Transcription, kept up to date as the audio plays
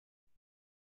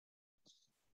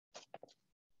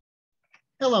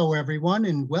Hello, everyone,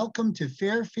 and welcome to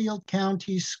Fairfield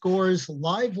County SCORE's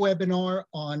live webinar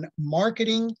on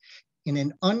marketing in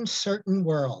an uncertain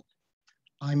world.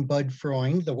 I'm Bud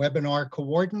Freund, the webinar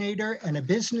coordinator and a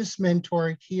business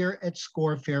mentor here at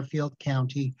SCORE Fairfield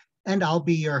County, and I'll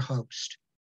be your host.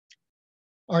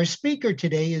 Our speaker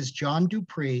today is Jon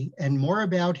Dupree, and more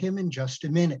about him in just a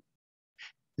minute.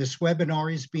 This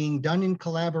webinar is being done in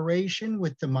collaboration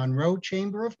with the Monroe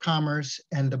Chamber of Commerce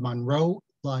and the Monroe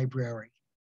Library.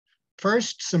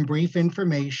 First, some brief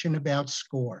information about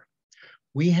SCORE.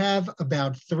 We have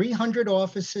about 300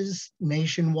 offices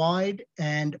nationwide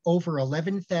and over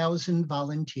 11,000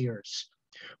 volunteers.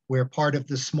 We're part of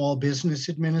the Small Business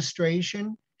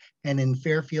Administration, and in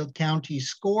Fairfield County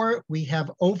SCORE, we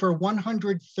have over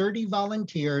 130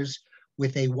 volunteers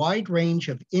with a wide range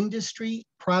of industry,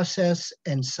 process,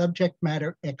 and subject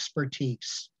matter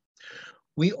expertise.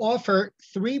 We offer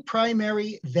three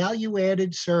primary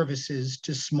value-added services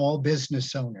to small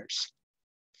business owners.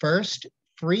 First,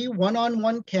 free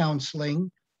one-on-one counseling.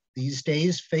 These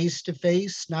days,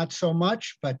 face-to-face, not so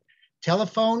much, but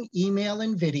telephone, email,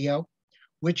 and video,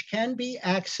 which can be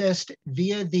accessed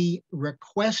via the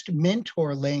Request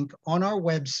Mentor link on our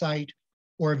website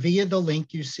or via the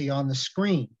link you see on the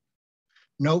screen.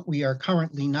 Note, we are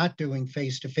currently not doing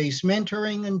face-to-face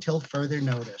mentoring until further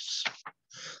notice.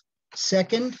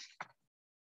 Second,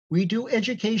 we do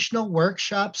educational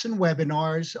workshops and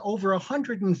webinars, over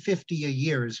 150 a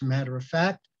year, as a matter of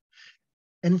fact.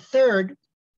 And third,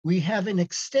 we have an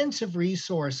extensive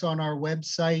resource on our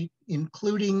website,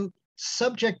 including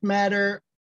subject matter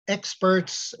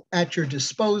experts at your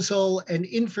disposal and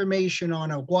information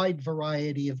on a wide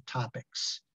variety of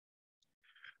topics.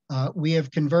 We have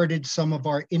converted some of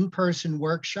our in-person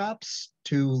workshops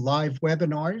to live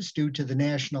webinars due to the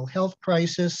national health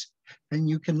crisis, and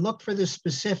you can look for the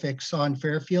specifics on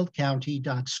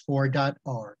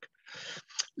fairfieldcounty.score.org.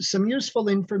 Some useful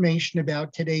information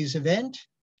about today's event.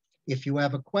 If you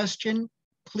have a question,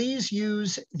 please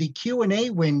use the Q&A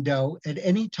window at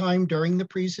any time during the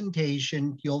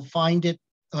presentation. You'll find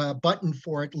a button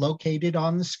for it located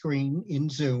on the screen in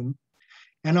Zoom.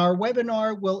 And our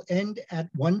webinar will end at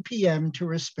 1 p.m. to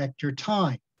respect your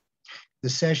time. The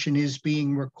session is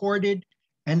being recorded,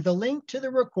 and the link to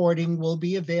the recording will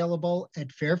be available at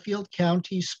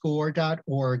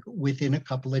fairfieldcountyscore.org within a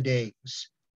couple of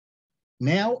days.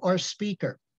 Now our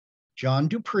speaker, Jon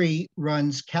Dupree,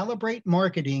 runs Calibrate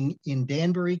Marketing in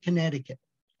Danbury, Connecticut.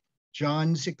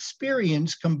 Jon's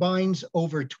experience combines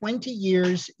over 20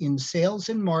 years in sales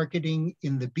and marketing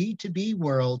in the B2B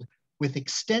world with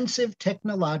extensive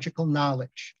technological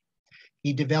knowledge.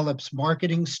 He develops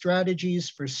marketing strategies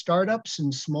for startups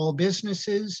and small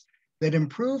businesses that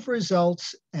improve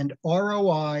results and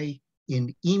ROI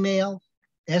in email,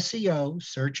 SEO,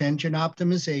 search engine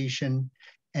optimization,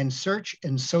 and search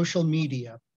and social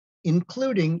media,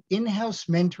 including in-house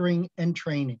mentoring and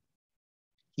training.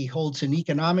 He holds an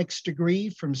economics degree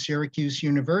from Syracuse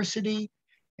University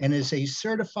and is a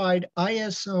certified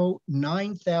ISO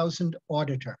 9000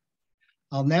 auditor.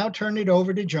 I'll now turn it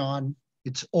over to Jon.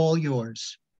 It's all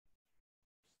yours.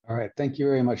 All right, thank you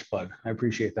very much, Bud. I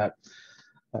appreciate that.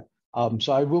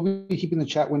 So I will be keeping the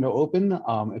chat window open.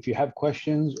 If you have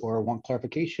questions or want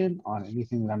clarification on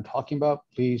anything that I'm talking about,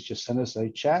 please just send us a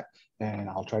chat and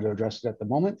I'll try to address it at the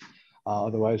moment.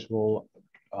 Otherwise, we'll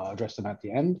address them at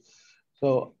the end.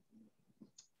 So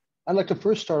I'd like to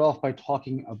first start off by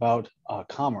talking about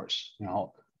commerce. You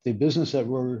know, the business that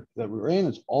we're in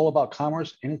is all about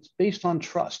commerce, and it's based on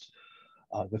trust.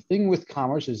 The thing with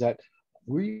commerce is that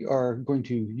we are going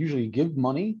to usually give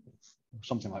money,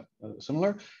 something like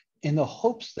similar, in the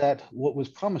hopes that what was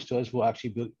promised to us will actually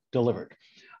be delivered.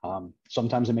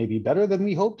 Sometimes it may be better than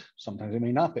we hoped, sometimes it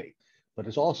may not be, but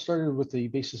it's all started with the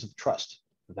basis of trust,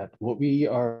 that what we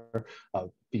are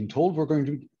being told we're going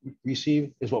to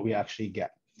receive is what we actually get.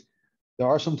 There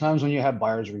are some times when you have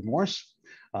buyer's remorse.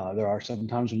 There are some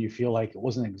times when you feel like it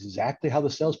wasn't exactly how the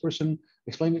salesperson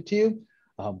explained it to you,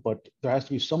 but there has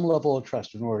to be some level of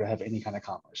trust in order to have any kind of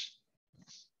commerce.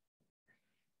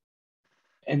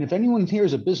 And if anyone here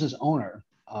is a business owner,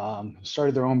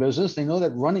 started their own business, they know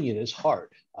that running it is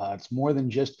hard. It's more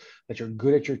than just that you're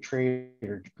good at your trade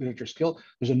or good at your skill.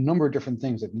 There's a number of different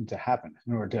things that need to happen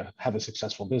in order to have a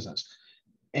successful business.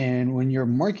 And when you're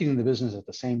marketing the business at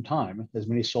the same time, as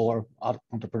many solo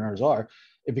entrepreneurs are,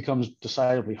 it becomes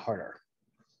decidedly harder.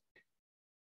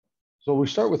 So we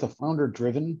start with a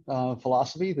founder-driven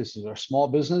philosophy. This is our small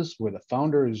business where the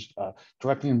founder is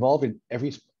directly involved in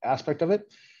every aspect of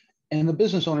it. And the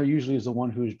business owner usually is the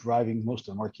one who is driving most of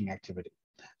the marketing activity.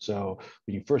 So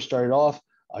when you first started off,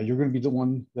 You're going to be the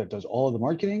one that does all of the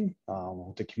marketing,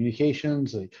 the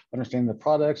communications, the understanding the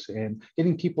products, and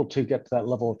getting people to get to that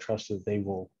level of trust that they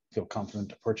will feel confident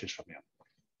to purchase from you.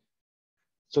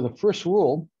 So the first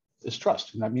rule is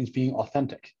trust, and that means being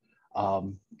authentic.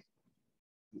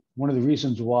 One of the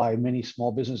reasons why many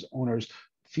small business owners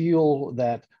feel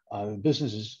that the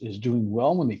business is doing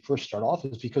well when they first start off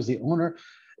is because the owner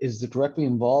is directly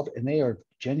involved and they are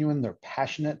genuine, they're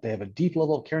passionate, they have a deep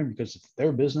level of caring because it's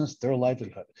their business, their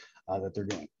livelihood that they're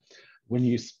doing. When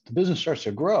the business starts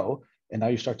to grow, and now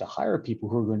you start to hire people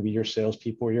who are going to be your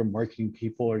salespeople or your marketing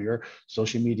people or your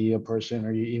social media person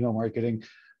or your email marketing,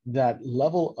 that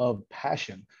level of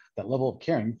passion, that level of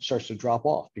caring starts to drop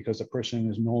off because the person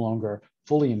is no longer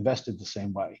fully invested the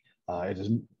same way.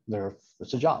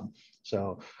 It's a job.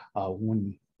 So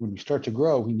when we start to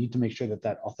grow, we need to make sure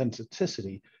that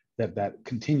authenticity that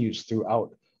continues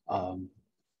throughout,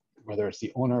 whether it's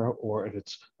the owner or if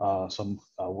it's some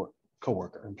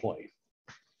coworker, employee.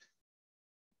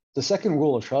 The second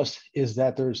rule of trust is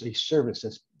that there's a service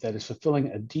that is fulfilling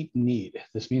a deep need.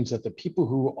 This means that the people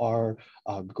who are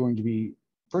going to be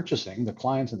purchasing, the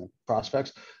clients and the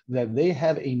prospects, that they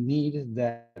have a need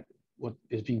that what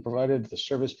is being provided, the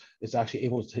service is actually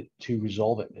able to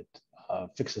resolve it. It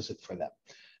fixes it for them.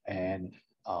 And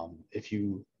if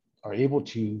you are able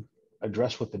to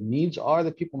address what the needs are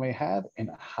that people may have and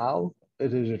how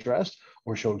it is addressed,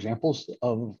 or show examples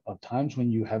of times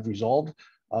when you have resolved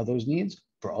those needs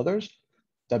for others,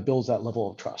 that builds that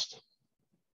level of trust.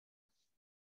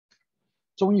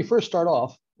 So when you first start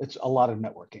off, it's a lot of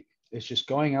networking. It's just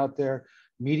going out there,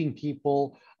 meeting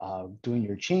people, doing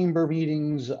your chamber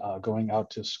meetings, going out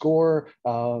to score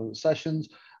sessions,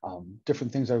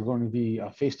 different things that are going to be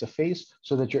face-to-face,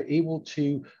 so that you're able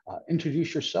to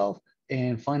introduce yourself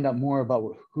and find out more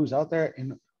about who's out there.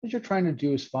 And what you're trying to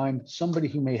do is find somebody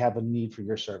who may have a need for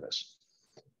your service.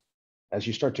 As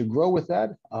you start to grow with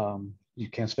that, you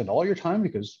can't spend all your time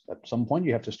because at some point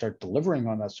you have to start delivering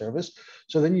on that service.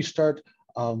 So then you start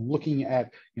looking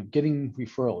at getting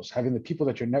referrals, having the people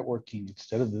that you're networking,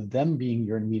 instead of them being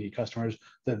your immediate customers,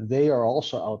 that they are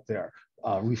also out there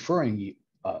referring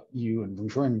you and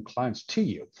referring clients to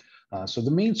you. So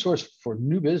the main source for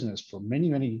new business for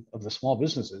many of the small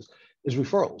businesses is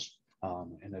referrals.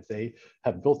 And if they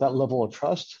have built that level of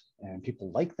trust and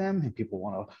people like them and people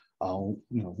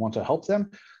want to help them,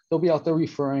 they'll be out there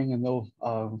referring, and you'll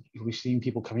be seeing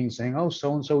people coming and saying, oh,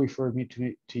 so-and-so referred me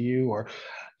to you, or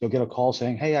you'll get a call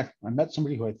saying, hey, I met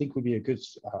somebody who I think would be a good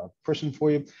person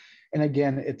for you. And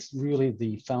again, it's really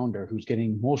the founder who's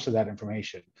getting most of that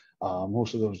information,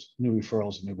 most of those new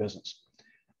referrals and new business.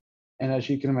 And as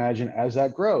you can imagine, as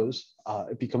that grows,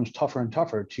 it becomes tougher and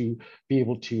tougher to be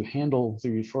able to handle the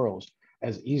referrals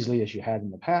as easily as you had in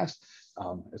the past.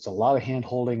 It's a lot of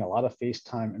hand-holding, a lot of face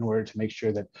time in order to make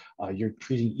sure that you're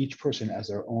treating each person as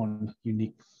their own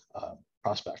unique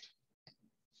prospect.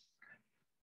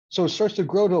 So it starts to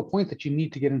grow to a point that you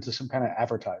need to get into some kind of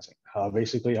advertising,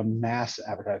 basically a mass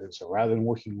advertising. So rather than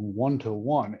working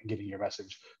one-to-one and getting your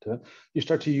message to them, you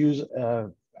start to use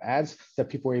ads that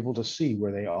people are able to see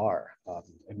where they are.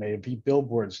 It may be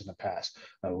billboards in the past.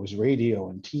 It was radio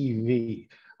and TV.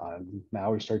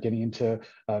 Now we start getting into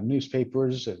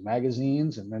newspapers and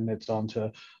magazines, and then it's on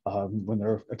to when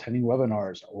they're attending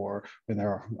webinars or when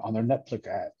they're on their Netflix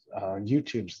ads,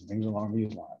 YouTubes and things along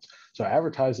these lines. So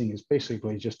advertising is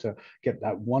basically just to get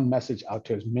that one message out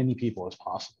to as many people as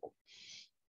possible.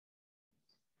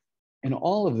 And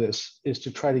all of this is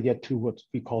to try to get to what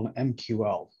we call an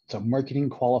MQL. It's a marketing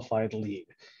qualified lead.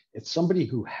 It's somebody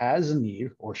who has a need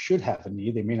or should have a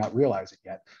need, they may not realize it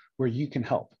yet, where you can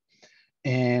help.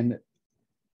 And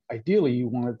ideally, you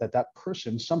want that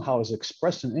person somehow has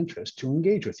expressed an interest to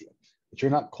engage with you. That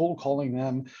you're not cold calling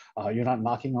them, you're not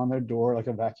knocking on their door like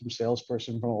a vacuum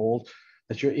salesperson from old,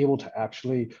 that you're able to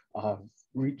actually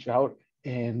reach out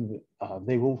and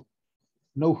they will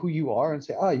know who you are and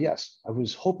say, yes, I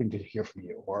was hoping to hear from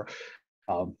you. Or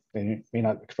they may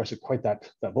not express it quite that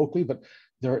vocally, but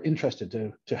they're interested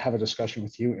to have a discussion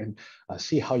with you and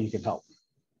see how you can help.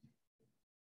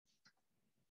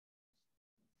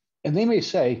 And they may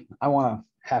say, I want a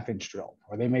half-inch drill.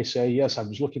 Or they may say, yes, I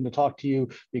was looking to talk to you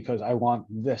because I want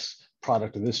this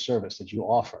product or this service that you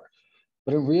offer.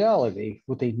 But in reality,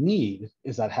 what they need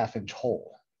is that half-inch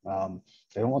hole.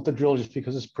 They don't want the drill just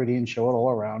because it's pretty and show it all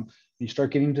around. You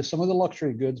start getting to some of the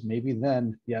luxury goods, maybe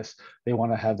then, yes, they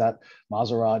want to have that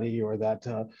Maserati or that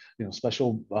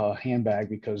special handbag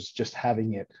because just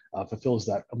having it fulfills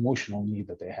that emotional need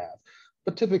that they have.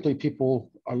 But typically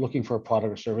people are looking for a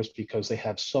product or service because they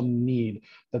have some need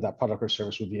that product or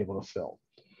service would be able to fill.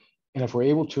 And if we're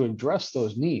able to address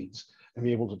those needs, and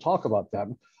be able to talk about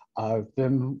them,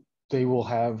 then they will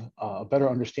have a better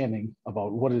understanding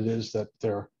about what it is that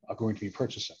they're going to be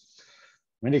purchasing.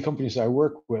 Many companies I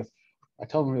work with, I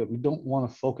tell them that we don't want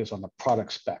to focus on the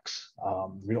product specs.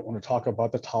 We don't want to talk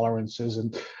about the tolerances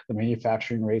and the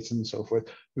manufacturing rates and so forth.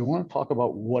 We want to talk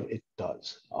about what it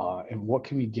does and what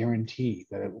can we guarantee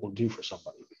that it will do for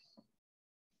somebody.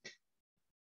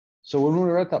 So when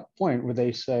we're at that point where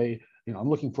they say, I'm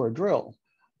looking for a drill,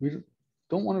 we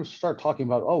don't want to start talking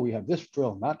about, oh, we have this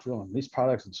drill and that drill and these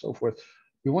products and so forth.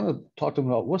 We want to talk to them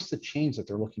about what's the change that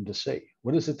they're looking to see.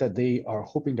 What is it that they are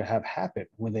hoping to have happen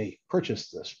when they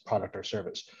purchase this product or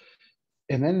service?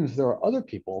 And then if there are other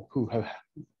people who have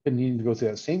been needing to go through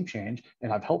that same change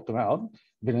and I've helped them out,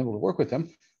 been able to work with them,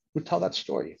 we tell that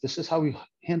story. This is how we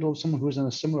handle someone who's in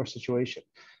a similar situation.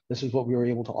 This is what we were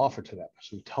able to offer to them.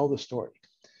 So we tell the story.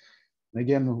 And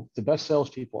again, the best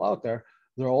salespeople out there,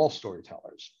 they're all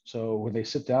storytellers. So when they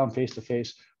sit down face to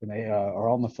face, when they are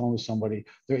on the phone with somebody,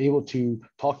 they're able to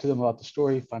talk to them about the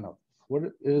story, find out what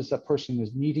it is that person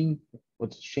is needing,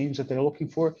 what's the change that they're looking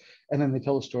for, and then they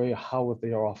tell the story of how what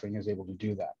they are offering is able to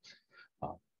do that.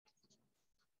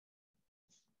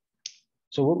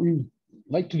 So what we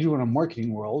like to do in a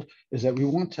marketing world is that we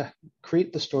want to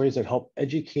create the stories that help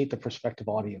educate the prospective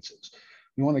audiences.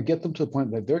 We want to get them to the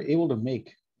point that they're able to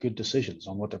make good decisions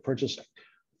on what they're purchasing.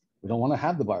 We don't want to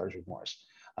have the buyer's remorse.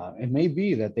 It may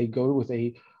be that they go with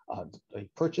a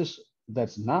purchase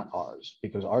that's not ours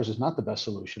because ours is not the best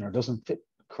solution or doesn't fit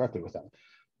correctly with them.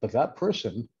 But that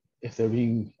person, if they're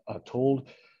being told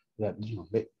that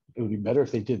it would be better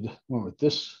if they went with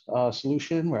this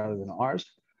solution rather than ours,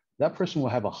 that person will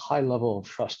have a high level of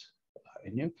trust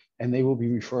in you, and they will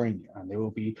be referring you, and they will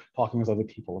be talking with other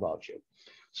people about you.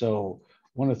 So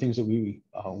one of the things that we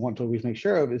want to always make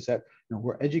sure of is that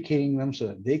we're educating them so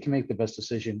that they can make the best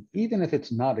decision, even if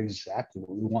it's not exactly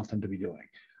what we want them to be doing.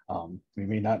 We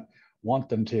may not want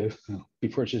them to be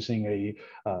purchasing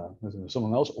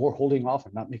someone else or holding off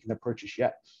and not making the purchase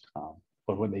yet.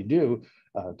 But when they do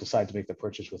decide to make the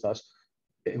purchase with us,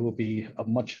 it will be a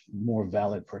much more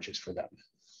valid purchase for them.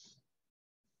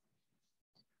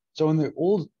 So in the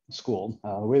old school,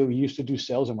 the way that we used to do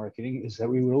sales and marketing is that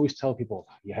we would always tell people,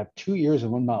 you have 2 ears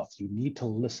and 1 mouth. You need to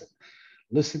listen.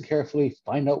 Listen carefully,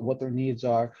 find out what their needs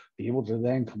are, be able to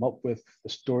then come up with a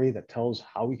story that tells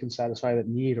how we can satisfy that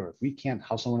need, or if we can't,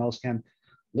 how someone else can.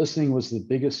 Listening was the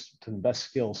biggest and the best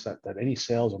skill set that any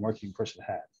sales or marketing person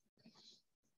had.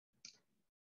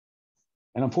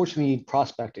 And unfortunately,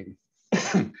 prospecting,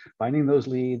 finding those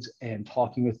leads and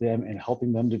talking with them and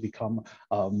helping them to become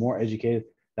more educated,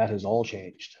 that has all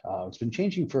changed. It's been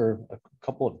changing for a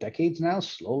couple of decades now,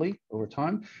 slowly over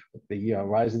time, with the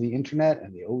rise of the internet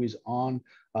and the always on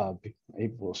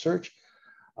able to search.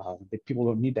 People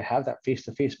don't need to have that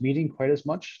face-to-face meeting quite as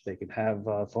much. They can have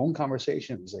phone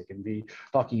conversations. They can be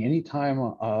talking anytime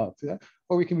through that,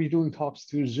 or we can be doing talks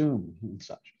through Zoom and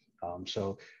such.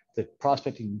 So the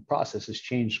prospecting process has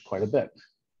changed quite a bit.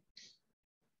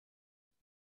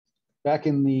 Back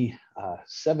in the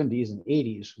 70s and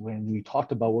 80s, when we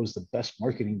talked about what was the best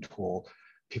marketing tool,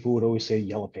 people would always say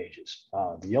Yellow Pages.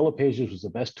 The Yellow Pages was the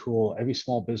best tool. Every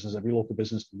small business, every local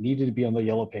business needed to be on the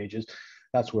Yellow Pages.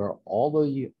 That's where all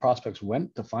the prospects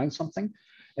went to find something.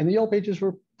 And the Yellow Pages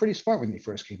were pretty smart when they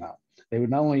first came out. They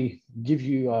would not only give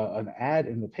you an ad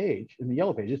in the page, in the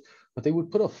Yellow Pages, but they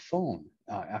would put a phone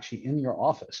actually in your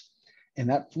office. And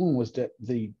that phone was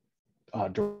the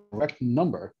direct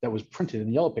number that was printed in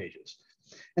the Yellow Pages.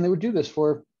 And they would do this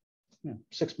for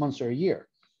 6 months or a year.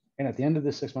 And at the end of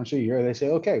the 6 months or a year, they say,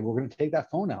 okay, we're going to take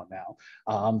that phone out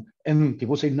now. And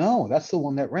people say, no, that's the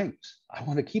one that rings. I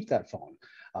want to keep that phone.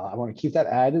 I want to keep that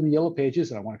ad in the Yellow Pages,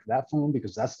 and I want that phone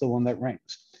because that's the one that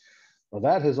rings. Well,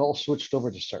 that has all switched over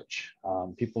to search.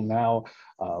 People now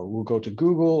will go to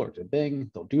Google or to Bing.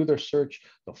 They'll do their search.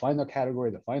 They'll find their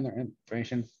category. They'll find their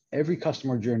information. Every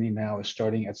customer journey now is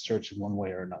starting at search in one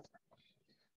way or another.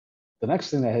 The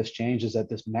next thing that has changed is that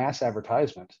this mass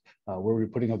advertisement, where we're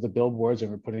putting up the billboards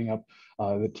and we're putting up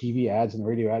the TV ads and the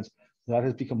radio ads, that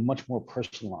has become much more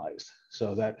personalized,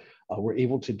 so that we're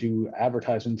able to do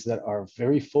advertisements that are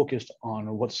very focused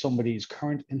on what somebody's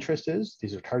current interest is.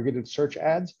 These are targeted search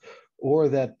ads, or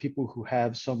that people who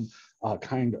have some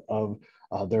kind of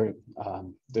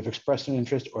they've expressed an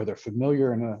interest, or they're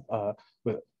familiar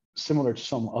with similar to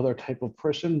some other type of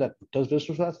person that does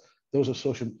business with us. Those are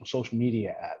social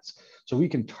media ads. So we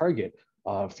can target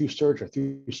through search or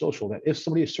through social that if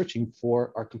somebody is searching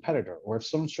for our competitor, or if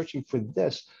someone's searching for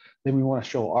this, then we want to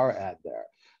show our ad there.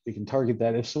 We can target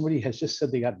that. If somebody has just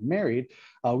said they got married,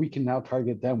 we can now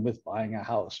target them with buying a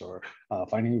house or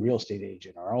finding a real estate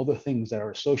agent or all the things that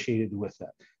are associated with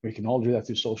that. We can all do that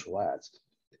through social ads.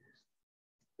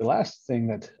 The last thing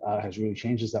that has really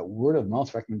changed is that word of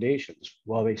mouth recommendations.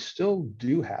 While they still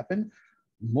do happen,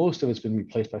 most of it's been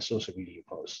replaced by social media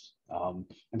posts.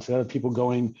 Instead of people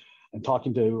going and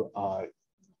talking to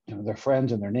their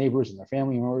friends and their neighbors and their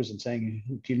family members and saying,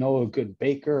 do you know a good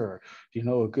baker, or do you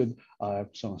know a good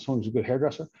someone who's a good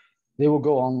hairdresser? They will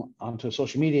go onto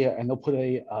social media and they'll put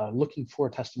a looking for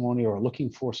a testimony or looking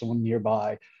for someone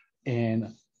nearby,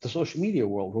 and the social media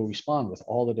world will respond with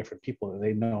all the different people that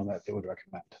they know that they would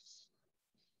recommend.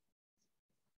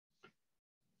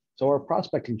 So our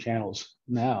prospecting channels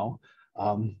now,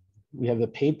 we have the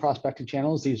paid prospecting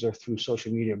channels. These are through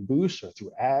social media boosts or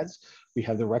through ads. We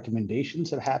have the recommendations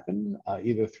that happen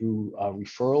either through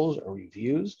referrals or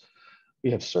reviews. We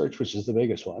have search, which is the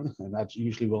biggest one, and that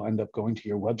usually will end up going to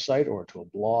your website or to a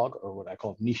blog or what I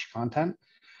call niche content.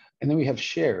 And then we have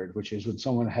shared, which is when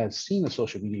someone has seen a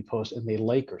social media post and they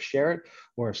like or share it,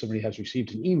 or if somebody has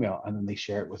received an email and then they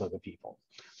share it with other people.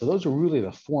 So those are really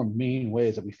the four main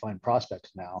ways that we find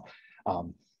prospects now.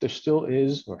 There still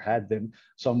is, or had been,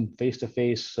 some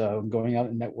face-to-face going out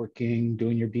and networking,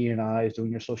 doing your BNIs,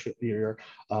 doing your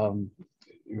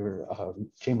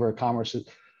Chamber of Commerce,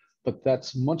 but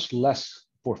that's much less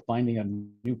for finding a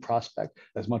new prospect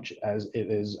as much as it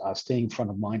is staying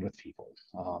front of mind with people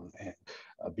and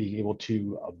being able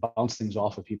to bounce things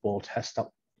off of people, test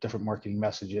out different marketing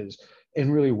messages,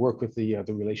 and really work with the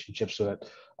relationship so that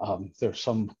there's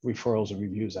some referrals and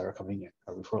reviews that are coming in,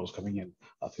 or referrals coming in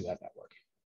through that network.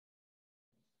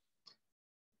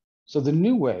 So the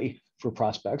new way for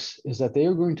prospects is that they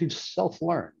are going to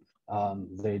self-learn.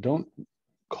 They don't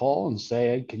call and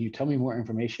say, can you tell me more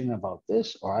information about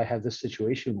this? Or I have this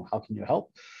situation, how can you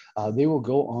help? They will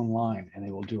go online and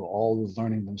they will do all the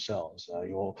learning themselves.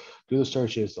 You will do the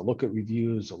searches, they'll look at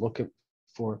reviews, they'll look at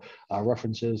for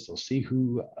references, they'll see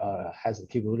who has the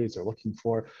capabilities they're looking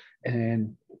for,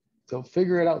 and they'll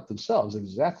figure it out themselves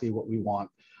exactly what we want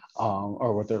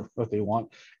or what they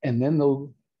want, and then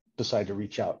they'll decide to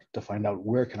reach out to find out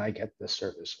where can I get this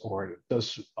service, or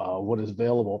does what is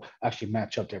available actually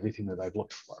match up to everything that I've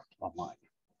looked for online.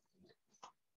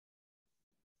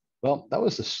 Well, that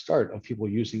was the start of people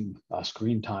using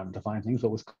screen time to find things,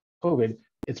 but with COVID,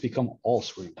 it's become all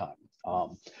screen time.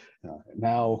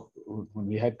 Now, when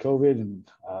we had COVID and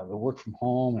the work from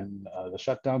home and the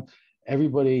shutdown,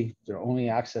 everybody, their only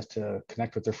access to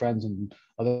connect with their friends and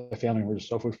other family members and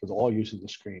so forth was all using the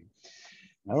screen.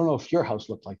 I don't know if your house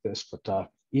looked like this, but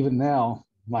even now,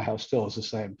 my house still is the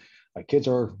same. My kids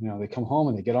are, they come home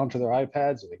and they get onto their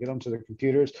iPads or they get onto their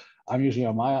computers. I'm usually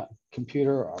on my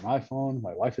computer or my phone.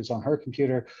 My wife is on her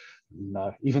computer. And,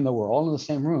 even though we're all in the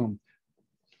same room,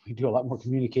 we do a lot more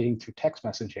communicating through text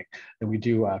messaging than we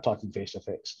do talking face to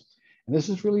face. And this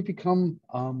has really become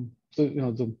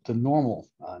the normal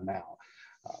now.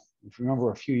 If you remember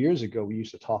a few years ago, we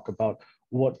used to talk about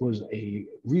what was a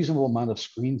reasonable amount of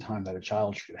screen time that a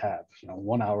child should have,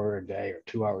 1 hour a day or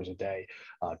 2 hours a day,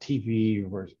 TV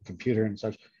or computer and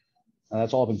such.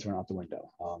 That's all been thrown out the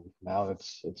window. Now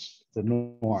it's the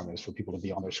norm is for people to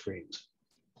be on their screens.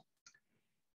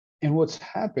 And what's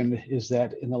happened is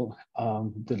that in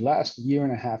the last year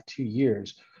and a half, 2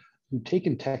 years, we've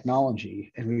taken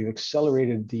technology and we've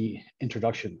accelerated the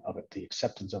introduction of it, the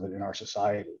acceptance of it in our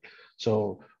society.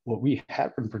 So what we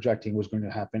had been projecting was going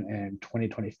to happen in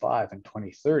 2025 and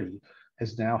 2030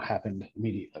 has now happened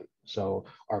immediately. So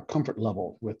our comfort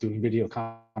level with doing video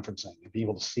conferencing and being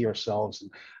able to see ourselves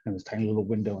in this tiny little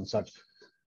window and such,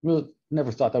 really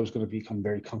never thought that was going to become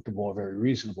very comfortable or very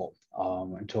reasonable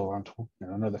until around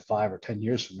another 5 or 10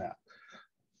 years from now.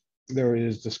 There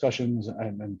is discussions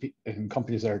and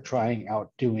companies that are trying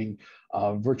out doing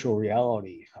virtual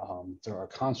reality. There are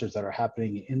concerts that are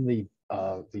happening in the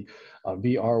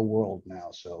VR world now.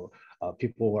 So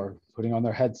people are putting on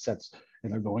their headsets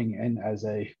and they're going in as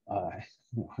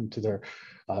into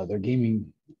their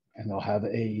gaming, and they'll have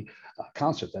a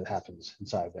concert that happens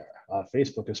inside there.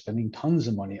 Facebook is spending tons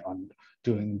of money on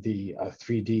doing the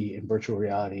 3D and virtual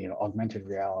reality and augmented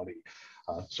reality.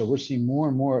 So we're seeing more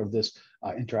and more of this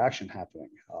interaction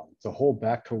happening. The whole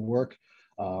back to work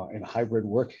and hybrid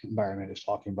work environment is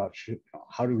talking about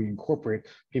how do we incorporate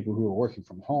people who are working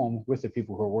from home with the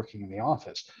people who are working in the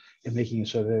office and making it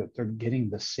so that they're getting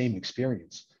the same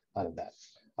experience out of that.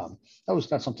 That was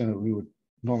not something that we would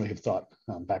normally have thought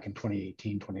back in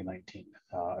 2018, 2019,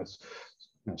 as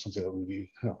something that we'd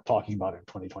be talking about in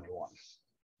 2021.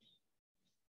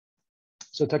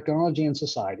 So technology and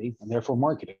society, and therefore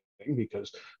marketing,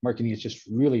 because marketing is just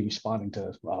really responding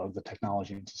to the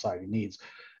technology and society needs.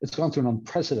 It's gone through an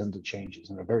unprecedented changes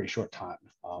in a very short time.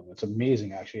 It's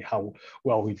amazing actually how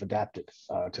well we've adapted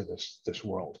to this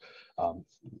world.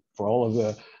 For all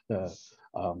of the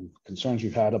concerns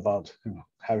we've had about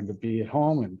having to be at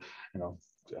home and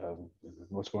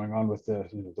what's going on with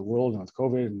the world and with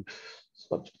COVID and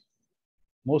stuff,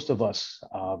 most of us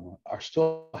are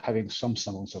still having some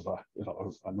semblance of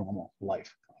a normal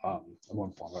life in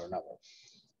one form or another.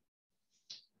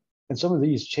 And some of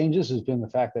these changes has been the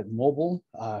fact that mobile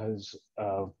has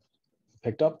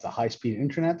picked up, the high-speed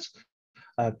internets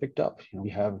picked up. We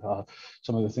have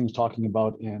some of the things talking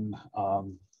about in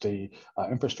the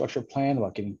infrastructure plan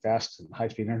about getting fast and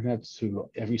high-speed internet to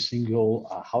every single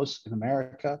house in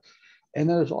America. And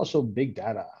then there's also big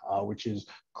data, which is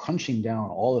crunching down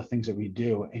all the things that we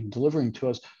do and delivering to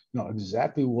us,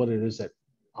 exactly what it is that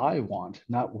I want,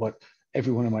 not what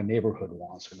everyone in my neighborhood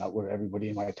wants, or not what everybody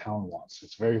in my town wants.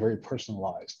 It's very, very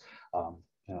personalized.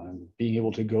 And being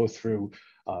able to go through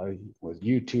with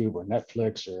YouTube or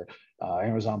Netflix or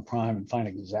Amazon Prime and find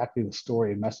exactly the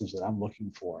story and message that I'm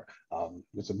looking for,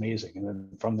 it's amazing. And then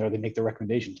from there, they make the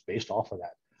recommendations based off of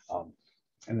that.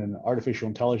 And then artificial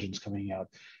intelligence coming out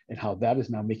and how that is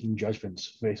now making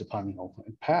judgments based upon, in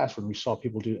the past when we saw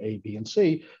people do A, B, and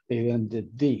C, they then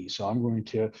did D. So I'm going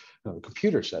to, the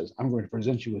computer says, I'm going to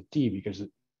present you with D because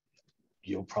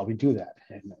you'll probably do that.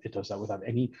 And it does that without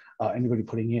anybody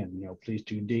putting in, please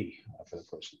do D for the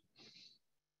person.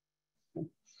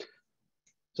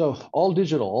 So all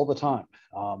digital all the time.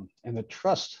 And the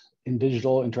trust in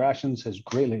digital interactions has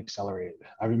greatly accelerated.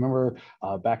 I remember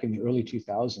back in the early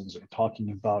 2000s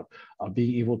talking about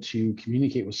being able to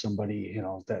communicate with somebody,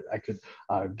 that I could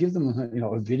give them,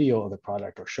 a video of the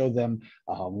product or show them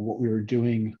what we were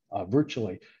doing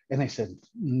virtually. And they said,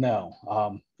 no,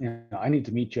 I need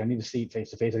to meet you. I need to see it face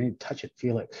to face. I need to touch it,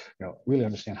 feel it, really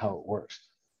understand how it works.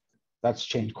 That's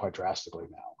changed quite drastically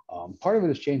now. Part of it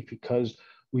has changed because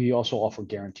we also offer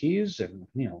guarantees and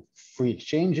free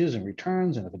exchanges and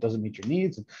returns, and if it doesn't meet your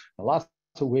needs, and lots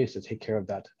of ways to take care of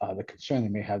that. The concern they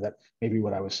may have that maybe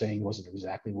what I was saying wasn't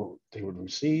exactly what they would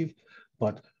receive,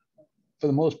 but for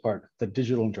the most part, the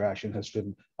digital interaction has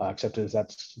been accepted as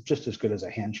that's just as good as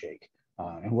a handshake.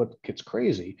 And what gets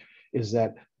crazy is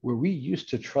that where we used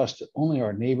to trust only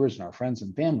our neighbors and our friends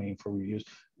and family for reviews,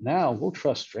 now we'll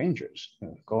trust strangers.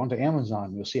 Go onto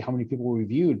Amazon, you'll see how many people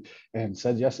reviewed and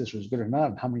said, yes, this was good or not,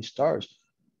 and how many stars.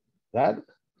 That,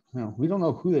 we don't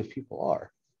know who those people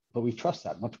are, but we trust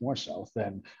that much more so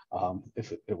than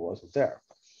if it wasn't there.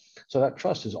 So that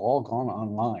trust is all gone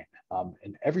online.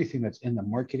 And everything that's in the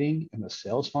marketing and the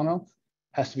sales funnel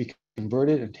has to be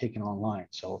converted and taken online.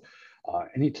 So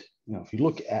if you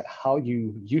look at how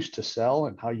you used to sell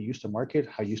and how you used to market,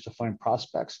 how you used to find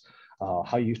prospects,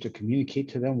 how you used to communicate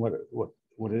to them what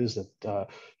it is that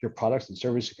your products and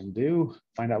services can do,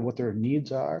 find out what their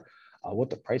needs are, what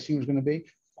the pricing is going to be.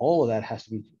 All of that has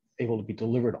to be able to be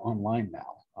delivered online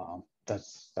now.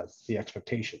 That's the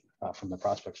expectation from the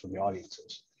prospects, from the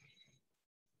audiences.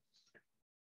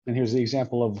 And here's the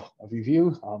example of a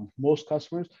review. Most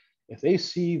customers, if they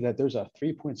see that there's a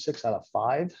 3.6 out of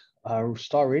 5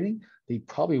 star rating, they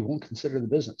probably won't consider the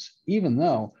business, even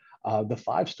though the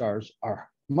 5 stars are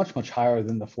much, much higher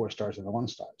than the 4 stars and the 1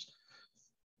 stars.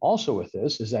 Also with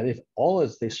this is that if all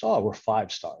as they saw were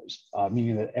 5 stars,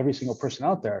 meaning that every single person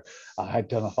out there had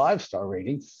done a 5-star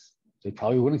rating, they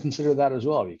probably wouldn't consider that as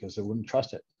well because they wouldn't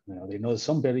trust it. They know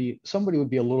somebody would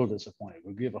be a little disappointed,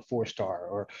 would give a 4-star,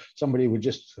 or somebody would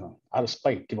just out of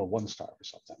spite give a 1 star or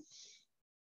something.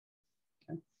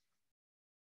 Okay.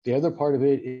 The other part of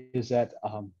it is that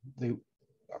our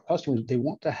customers, they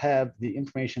want to have the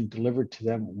information delivered to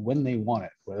them when they want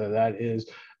it, whether that is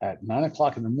at 9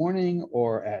 o'clock in the morning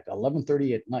or at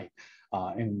 11:30 at night.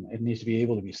 And it needs to be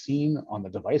able to be seen on the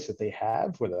device that they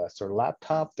have, whether that's their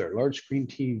laptop, their large screen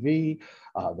TV,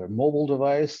 their mobile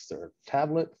device, their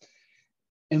tablet.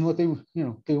 And what they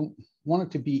want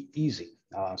it to be easy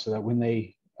so that when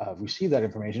they receive that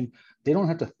information, they don't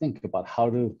have to think about how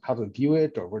to view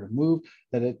it or where to move,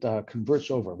 that it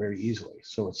converts over very easily.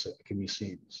 So it can be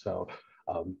seen. So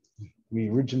we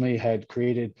originally had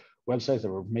created websites that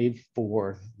were made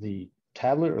for the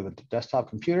tablet or the desktop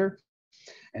computer.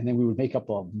 And then we would make up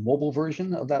a mobile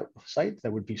version of that site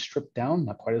that would be stripped down,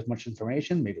 not quite as much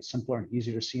information, made it simpler and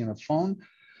easier to see on a phone.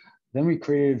 Then we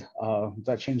created,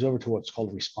 that changed over to what's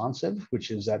called responsive,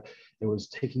 which is that it was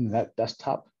taking that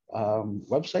desktop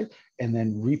website and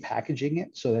then repackaging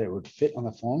it so that it would fit on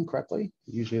the phone correctly.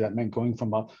 Usually that meant going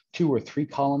from a 2 or 3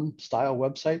 column style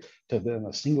website to then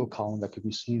a single column that could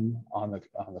be seen on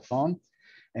the phone.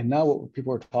 And now what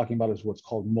people are talking about is what's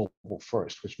called mobile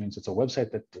first, which means it's a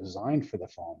website that's designed for the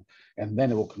phone, and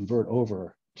then it will convert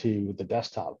over to the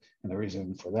desktop. And the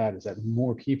reason for that is that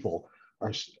more people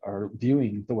are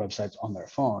viewing the websites on their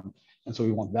phone. And so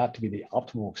we want that to be the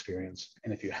optimal experience.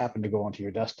 And if you happen to go onto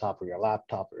your desktop or your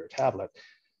laptop or your tablet,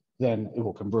 then it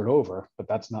will convert over, but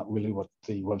that's not really what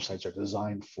the websites are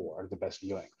designed for, the best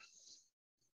viewing.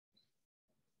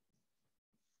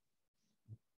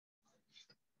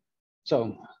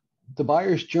 So the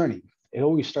buyer's journey, it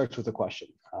always starts with a question.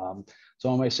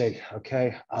 Someone may say,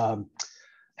 okay, we're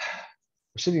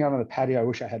sitting out on the patio. I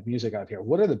wish I had music out here.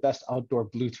 What are the best outdoor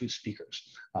Bluetooth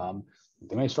speakers?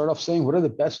 They may start off saying, what are the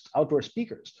best outdoor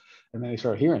speakers? And then they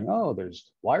start hearing, oh,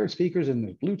 there's wired speakers and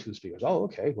there's Bluetooth speakers. Oh,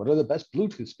 okay, what are the best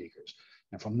Bluetooth speakers?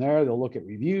 And from there, they'll look at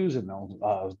reviews and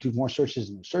they'll do more searches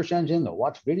in the search engine. They'll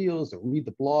watch videos, they'll read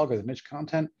the blog or the niche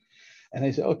content. And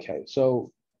they say, okay,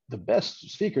 so the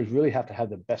best speakers really have to have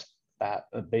the best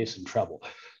bass and treble.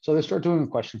 So they start doing a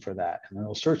question for that. And then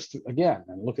they'll search through again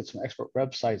and look at some expert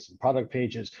websites and product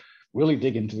pages, really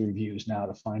dig into the reviews now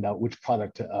to find out which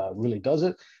product really does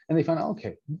it. And they find out,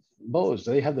 okay, Bose,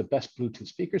 they have the best Bluetooth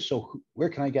speakers. So where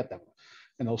can I get them?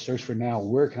 And they'll search for now,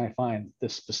 where can I find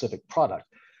this specific product?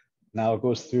 Now it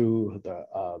goes through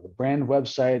the brand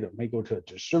website, it may go to a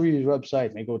distributor's website,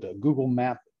 it may go to a Google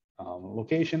map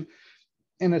location,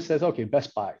 and it says, okay,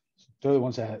 Best Buy. They're the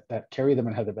ones that carry them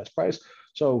and have the best price.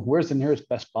 So where's the nearest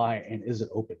Best Buy and is it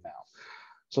open now?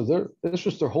 So this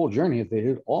was their whole journey. They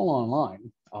did it all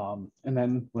online. And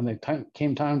then when they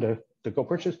came time to go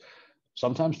purchase,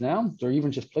 sometimes now they're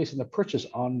even just placing the purchase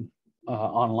on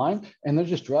online, and they're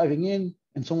just driving in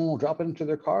and someone will drop it into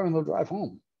their car and they'll drive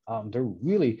home. They're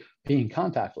really being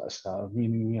contactless,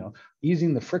 meaning,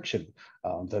 easing the friction,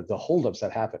 the holdups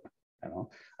that happen.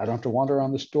 I don't have to wander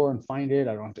around the store and find it.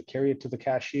 I don't have to carry it to the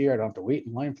cashier. I don't have to wait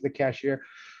in line for the cashier.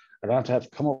 I don't have to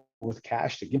come up with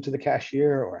cash to give to the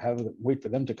cashier or wait for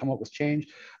them to come up with change.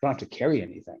 I don't have to carry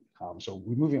anything. So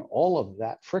removing all of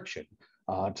that friction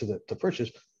to the purchase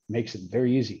makes it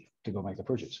very easy to go make the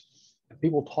purchase. And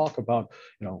people talk about,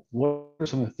 what are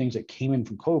some of the things that came in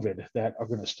from COVID that are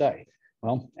going to stay?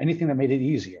 Well, anything that made it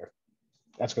easier,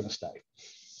 that's going to stay.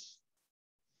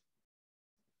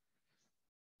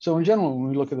 So in general, when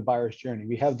we look at the buyer's journey,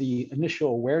 we have the initial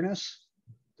awareness,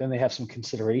 then they have some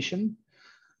consideration,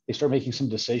 they start making some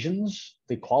decisions,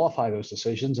 they qualify those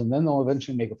decisions, and then they'll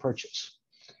eventually make a purchase.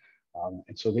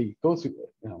 And so they go through,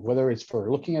 whether it's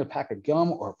for looking at a pack of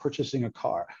gum or purchasing a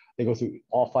car, they go through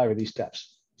all 5 of these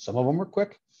steps. Some of them are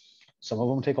quick, some of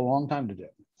them take a long time to do,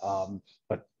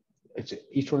 but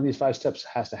each one of these 5 steps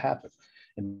has to happen.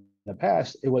 In the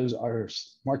past, it was our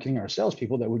marketing, our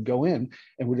salespeople that would go in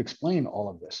and would explain all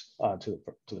of this to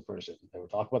the person. They would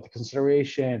talk about the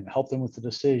consideration, help them with the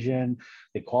decision.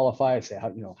 They qualify, say,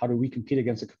 how do we compete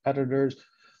against the competitors?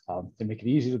 They make it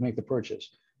easy to make the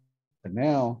purchase. But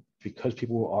now, because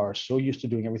people are so used to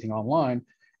doing everything online,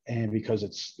 and because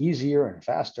it's easier and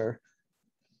faster,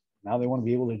 now they want to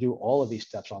be able to do all of these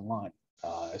steps online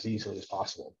as easily as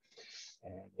possible.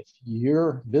 And if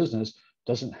your business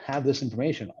doesn't have this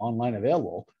information online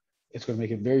available, it's going to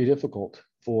make it very difficult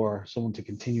for someone to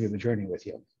continue the journey with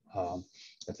you.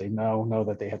 If they now know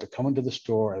that they have to come into the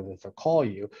store or if they call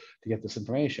you to get this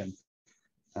information,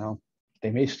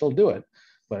 they may still do it,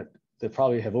 but they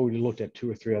probably have already looked at 2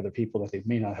 or 3 other people that they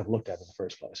may not have looked at in the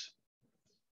first place.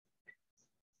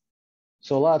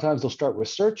 So a lot of times they'll start with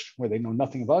search where they know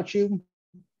nothing about you.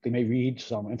 They may read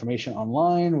some information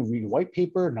online, read a white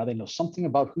paper. Now they know something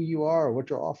about who you are or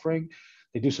what you're offering.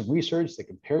 They do some research. They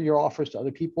compare your offers to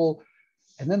other people.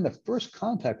 And then the first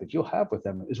contact that you'll have with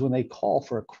them is when they call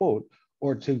for a quote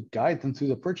or to guide them through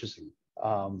the purchasing.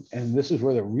 And this is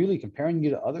where they're really comparing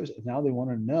you to others. And now they want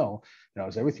to know,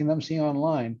 is everything I'm seeing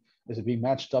online, is it being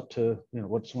matched up to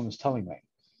what someone is telling me?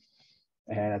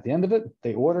 And at the end of it,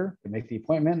 they order, they make the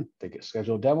appointment, they get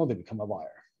scheduled a demo, they become a buyer.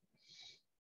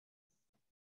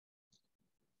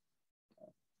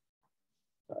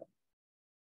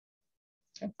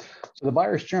 Okay. So the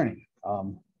buyer's journey,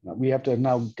 we have to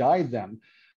now guide them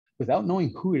without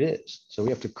knowing who it is. So we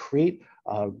have to create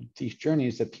these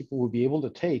journeys that people will be able to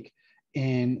take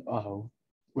in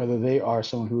whether they are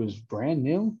someone who is brand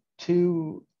new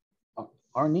to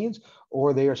our needs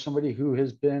or they are somebody who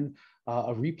has been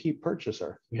a repeat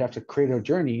purchaser. We have to create a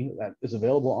journey that is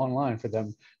available online for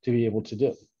them to be able to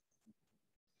do.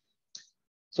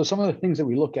 So some of the things that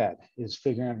we look at is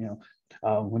figuring out,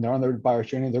 when they're on their buyer's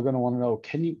journey, they're going to want to know,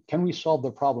 can we solve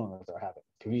the problem that they're having?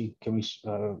 Can we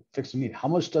fix the need? How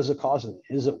much does it cost?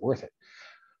 Is it worth it?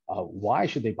 Why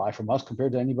should they buy from us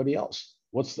compared to anybody else?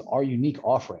 our unique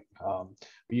offering.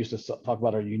 We used to talk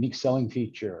about our unique selling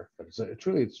feature, but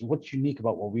it's what's unique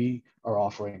about what we are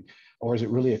offering, or is it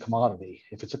really a commodity?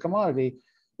 If it's a commodity,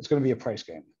 it's going to be a price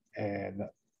game, and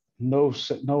no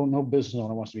business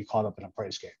owner wants to be caught up in a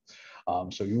price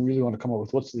game. So you really want to come up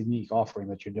with what's the unique offering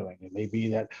that you're doing. It may be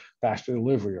that faster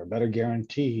delivery or better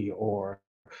guarantee, or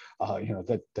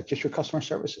that just your customer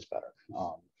service is better,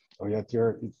 or that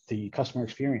the customer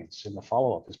experience and the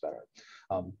follow-up is better.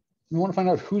 You want to find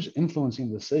out who's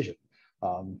influencing the decision,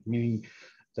 meaning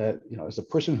that, is the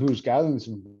person who's gathering this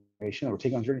information or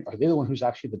taking on the journey, are they the one who's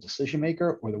actually the decision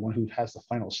maker or the one who has the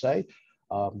final say?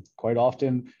 Quite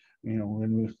often,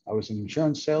 when I was in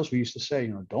insurance sales, we used to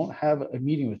say, don't have a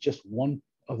meeting with just one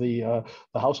of the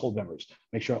household members.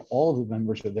 Make sure all of the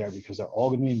members are there, because they're all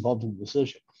going to be involved in the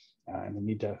decision, and we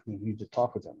need to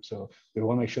talk with them. So we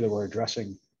want to make sure that we're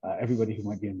addressing everybody who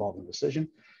might be involved in the decision.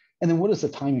 And then what is the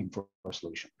timing for a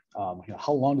solution?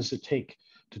 How long does it take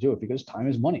to do it? Because time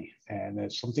is money, and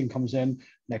if something comes in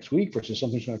next week versus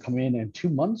something's going to come in 2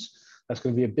 months, that's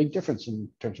going to be a big difference in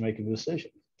terms of making a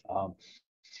decision.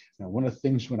 One of the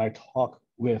things when I talk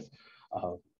with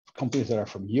companies that are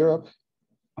from Europe,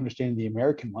 understanding the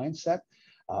American mindset,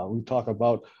 we talk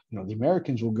about, the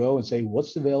Americans will go and say,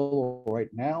 what's available right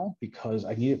now because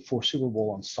I need it for Super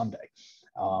Bowl on Sunday.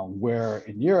 Where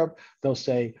in Europe, they'll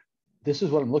say, this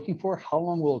is what I'm looking for. How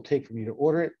long will it take for me to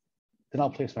order it? Then I'll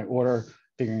place my order,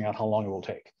 figuring out how long it will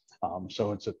take.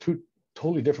 So it's a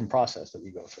totally different process that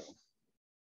we go through.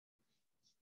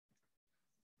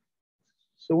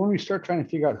 So when we start trying to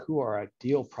figure out who our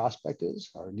ideal prospect is,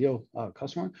 our ideal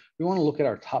customer, we want to look at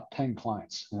our top 10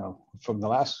 clients. From the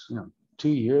last 2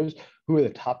 years, who are the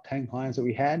top 10 clients that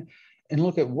we had, and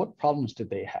look at what problems did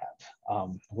they have.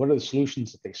 What are the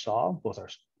solutions that they saw, both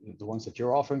the ones that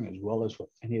you're offering as well as what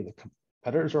any of the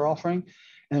competitors are offering,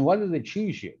 and why did they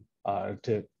choose you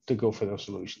to go for those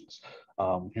solutions?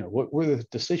 What were the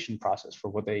decision process for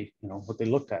what they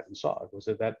looked at and saw? Was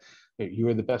it that you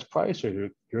were the best price, or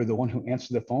you're the one who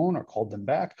answered the phone or called them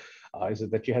back? Is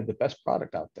it that you had the best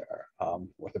product out there,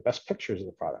 or the best pictures of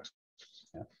the products?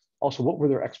 Also, what were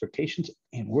their expectations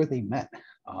and were they met?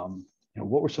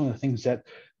 What were some of the things that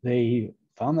they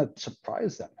found that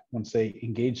surprised them once they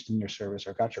engaged in your service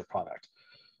or got your product?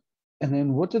 And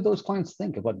then what did those clients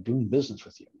think about doing business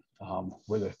with you?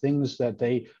 Were there things that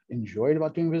they enjoyed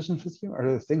about doing business with you, or are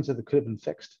there things that could have been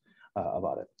fixed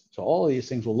about it? So all of these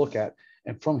things we'll look at,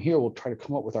 and from here we'll try to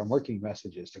come up with our marketing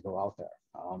messages to go out there.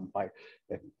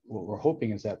 What we're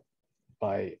hoping is that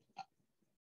by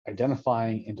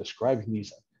identifying and describing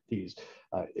these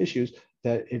issues,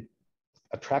 that it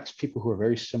attracts people who are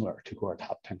very similar to who our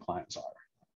top 10 clients are.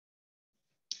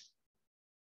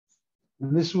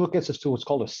 And this is what gets us to what's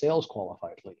called a sales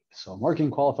qualified lead. So a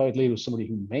marketing qualified lead is somebody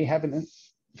who may have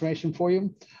information for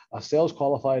you. A sales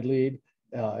qualified lead,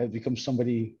 it becomes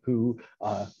somebody who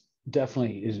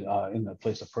definitely is in the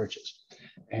place of purchase.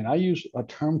 And I use a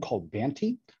term called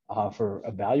BANTI for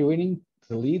evaluating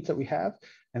the leads that we have.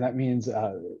 And that means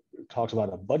it talks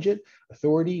about a budget,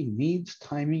 authority, needs,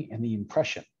 timing, and the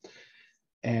impression.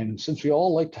 And since we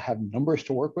all like to have numbers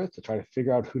to work with to try to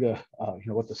figure out who to,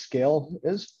 what the scale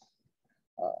is.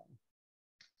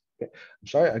 Okay. I'm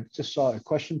sorry, I just saw a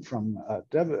question from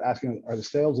Deb asking, are the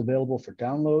sales available for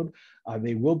download?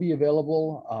 They will be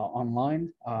available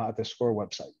online at the SCORE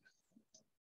website.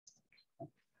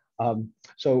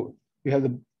 So we have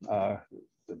the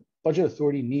budget,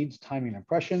 authority, needs, timing, and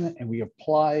impression, and we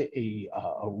apply a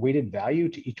weighted value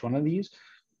to each one of these.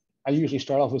 I usually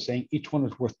start off with saying each one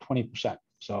is worth 20%.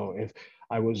 So if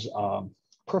I was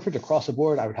perfect across the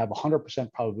board, I would have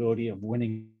 100% probability of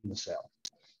winning the sale.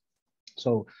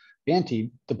 So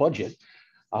BANTI, the budget,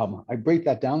 I break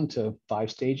that down to 5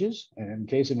 stages. And in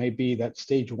case it may be that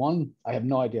stage 1, I have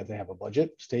no idea if they have a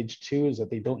budget. Stage 2 is that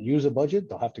they don't use a budget.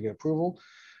 They'll have to get approval.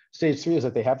 Stage 3 is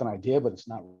that they have an idea, but it's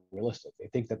not realistic. They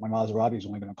think that my Maserati is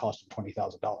only going to cost them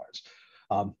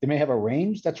 $20,000. They may have a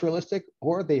range that's realistic,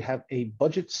 or they have a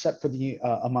budget set for the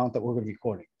amount that we're going to be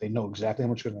quoting. They know exactly how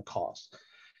much it's going to cost.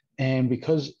 And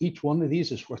because each one of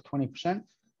these is worth 20%,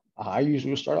 I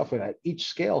usually will start off with that. Each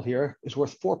scale here is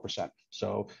worth 4%.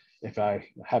 So if I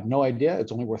have no idea,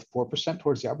 it's only worth 4%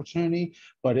 towards the opportunity.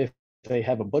 But if they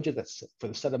have a budget that's for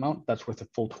the set amount, that's worth a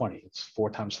full 20. It's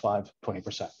 4 times 5,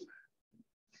 20%.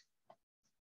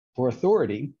 For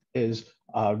authority is,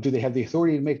 do they have the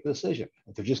authority to make the decision?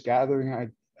 If they're just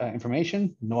gathering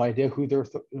information, no idea who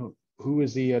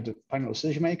is the final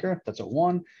decision maker, that's a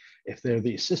 1. If they're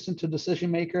the assistant to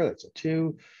decision maker, that's a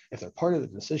 2. If they're part of the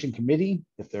decision committee,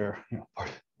 if they're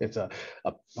it's a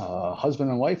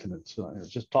husband and wife and it's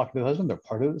just talking to the husband, they're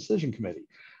part of the decision committee.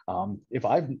 If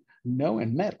I've known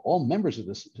and met all members of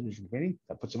this decision committee,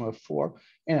 that puts them at 4.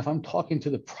 And if I'm talking to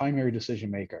the primary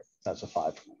decision maker, that's a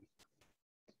 5 for me.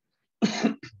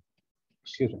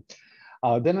 Excuse me.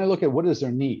 Then I look at what is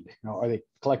their need. Are they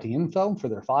collecting info for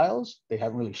their files? They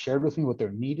haven't really shared with me what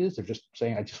their need is. They're just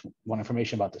saying, I just want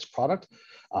information about this product.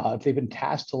 If they've been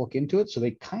tasked to look into it, so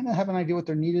they kind of have an idea what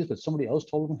their need is, but somebody else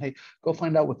told them, hey, go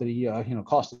find out what the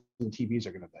cost of the TVs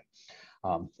are going to be.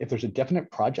 If there's a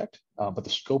definite project, but the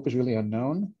scope is really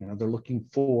unknown, they're looking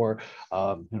for,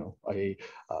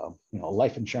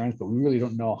 life insurance, but we really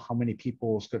don't know how many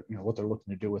people's, what they're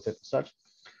looking to do with it and such.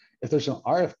 If there's an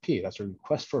RFP, that's a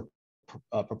request for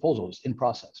proposals in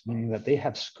process, meaning that they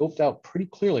have scoped out pretty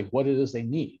clearly what it is they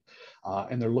need.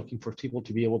 And they're looking for people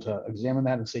to be able to examine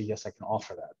that and say, yes, I can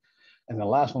offer that. And the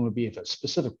last one would be if a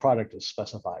specific product is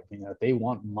specified, meaning that they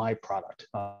want my product.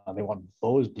 They want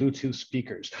Bose Bluetooth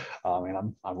speakers,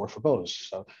 and I work for Bose.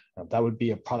 So that would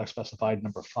be a product specified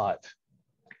number 5.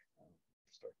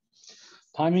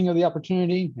 Timing of the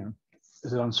opportunity,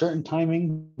 is it uncertain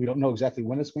timing? We don't know exactly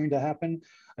when it's going to happen.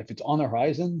 If it's on the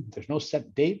horizon, there's no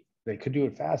set date. They could do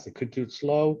it fast, they could do it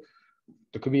slow.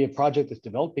 There could be a project that's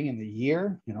developing in the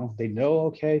year. They know,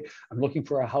 okay, I'm looking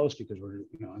for a house because we're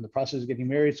in the process of getting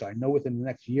married. So I know within the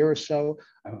next year or so,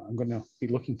 I'm going to be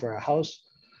looking for a house.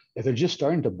 If they're just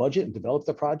starting to budget and develop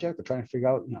the project, they're trying to figure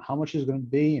out how much is going to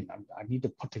be, and I need to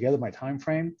put together my time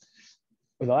frame.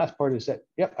 But the last part is that,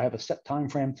 yep, I have a set time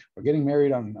frame. We're getting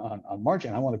married on March,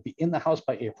 and I want to be in the house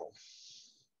by April.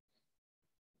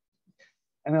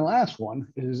 And the last one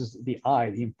is the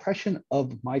impression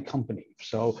of my company.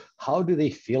 So how do they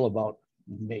feel about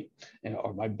me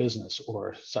or my business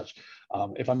or such?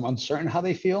 If I'm uncertain how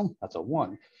they feel, that's a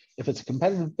 1. If it's a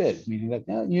competitive bid, meaning that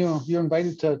you're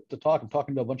invited to talk and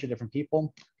talking to a bunch of different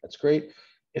people, that's great.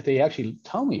 If they actually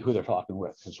tell me who they're talking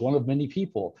with, it's one of many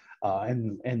people,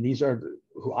 and these are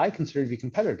who I consider to be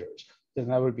competitors, then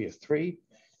that would be a 3.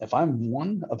 If I'm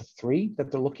one of 3 that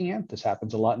they're looking at, this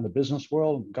happens a lot in the business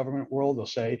world, government world, they'll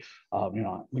say,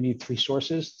 we need 3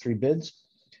 sources, 3 bids.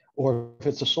 Or if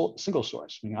it's a single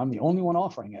source, meaning I'm the only one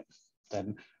offering it,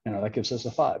 then that gives us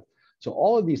a 5. So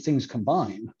all of these things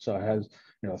combine. So it has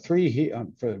 3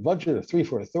 for the budget, a 3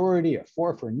 for authority, a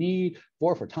 4 for need,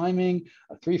 4 for timing,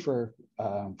 a 3 for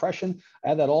impression.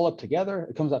 Add that all up together,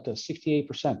 it comes out to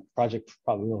 68% project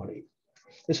probability.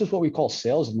 This is what we call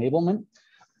sales enablement.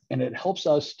 And it helps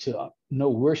us to know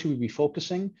where should we be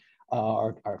focusing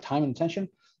our time and attention,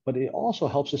 but it also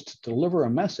helps us to deliver a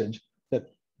message that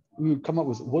we would come up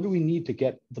with. What do we need to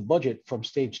get the budget from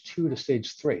stage 2 to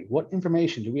stage 3? What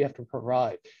information do we have to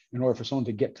provide in order for someone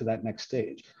to get to that next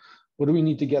stage? What do we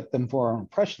need to get them for our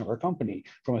impression of our company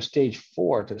from a stage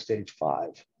 4 to stage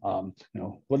 5?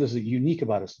 What is unique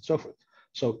about us and so forth?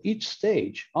 So each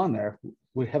stage on there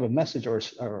would have a message or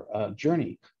a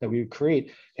journey that we would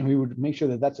create, and we would make sure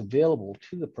that that's available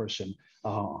to the person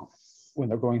when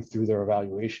they're going through their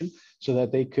evaluation, so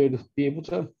that they could be able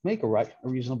to make a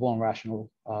reasonable and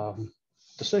rational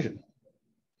decision.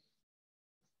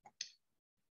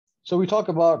 So we talk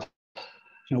about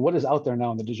what is out there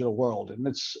now in the digital world, and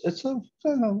it's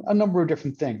a number of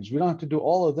different things. We don't have to do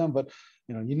all of them, but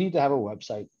you need to have a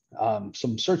website,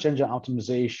 some search engine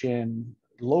optimization,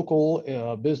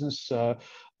 local business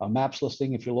maps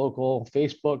listing if you're local,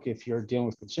 Facebook if you're dealing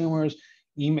with consumers,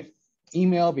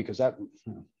 email, because that,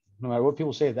 no matter what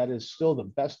people say, that is still the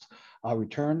best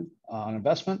return on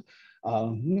investment.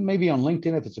 Maybe on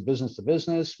LinkedIn if it's a business to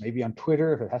business, maybe on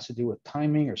Twitter if it has to do with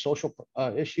timing or social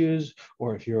issues,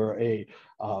 or if you're a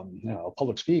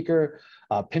public speaker,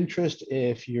 Pinterest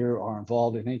if you are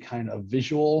involved in any kind of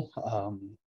visual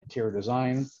interior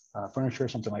design, furniture,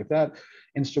 something like that.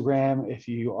 Instagram if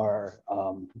you are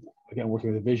again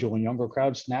working with a visual and younger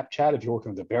crowd. Snapchat if you're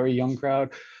working with a very young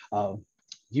crowd.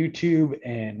 YouTube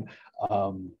and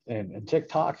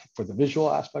TikTok for the visual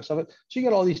aspects of it. So you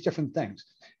get all these different things,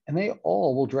 and they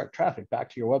all will direct traffic back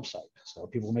to your website. So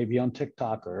people may be on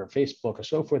TikTok or Facebook or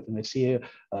so forth, and they see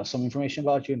some information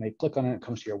about you, and they click on it, and it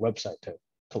comes to your website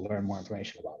to learn more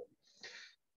information about it.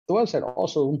 The website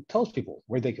also tells people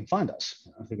where they can find us.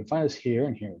 They can find us here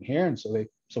and here and here. And so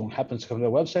someone happens to come to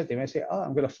the website, they may say, oh,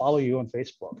 I'm going to follow you on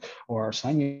Facebook or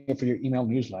sign you up for your email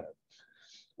newsletter.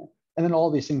 And then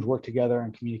all these things work together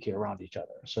and communicate around each other.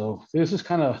 So this is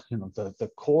kind of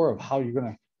the core of how you're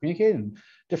going to communicate, and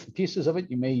different pieces of it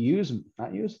you may use and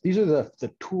not use. These are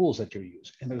the tools that you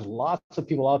use. And there's lots of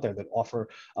people out there that offer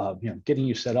getting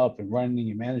you set up and running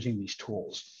and managing these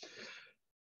tools.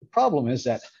 The problem is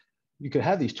that you could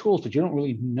have these tools, but you don't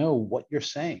really know what you're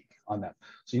saying on them.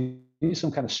 So you need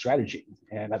some kind of strategy,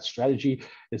 and that strategy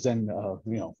is then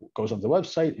goes on the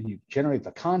website, and you generate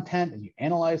the content, and you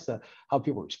analyze how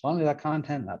people respond to that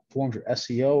content, and that forms your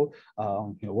SEO.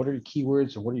 What are your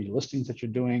keywords, or what are your listings that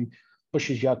you're doing?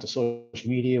 Pushes you out to social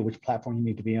media, which platform you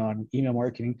need to be on, email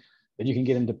marketing. Then you can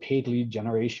get into paid lead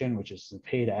generation, which is the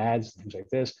paid ads, things like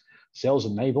this. Sales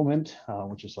enablement,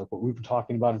 which is like what we've been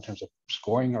talking about in terms of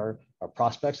scoring our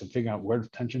prospects and figuring out where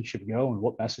attention should go and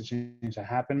what messaging needs to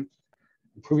happen.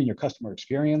 Improving your customer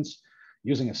experience,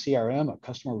 using a CRM, a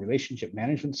customer relationship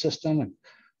management system, and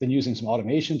then using some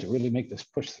automation to really make this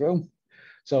push through.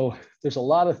 So there's a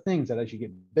lot of things that as you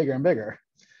get bigger and bigger,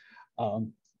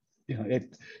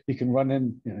 you can run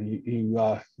in, you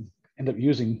end up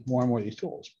using more and more of these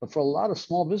tools. But for a lot of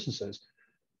small businesses,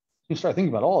 you start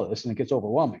thinking about all of this and it gets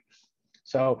overwhelming.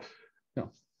 So,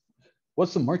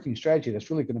 what's the marketing strategy that's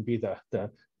really going to be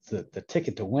the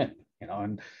ticket to win?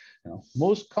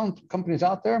 Most companies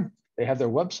out there, they have their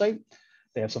website,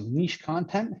 they have some niche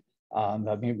content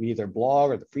that may be their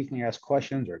blog or the frequently asked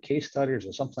questions or case studies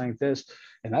or something like this,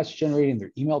 and that's generating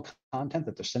their email content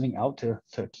that they're sending out to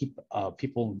keep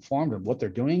people informed of what they're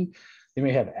doing. They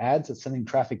may have ads that's sending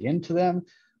traffic into them,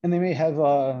 and they may have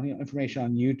information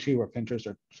on YouTube or Pinterest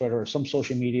or Twitter or some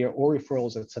social media or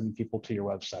referrals that's sending people to your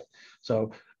website.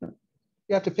 So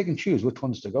you have to pick and choose which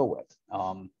ones to go with.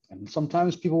 And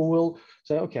sometimes people will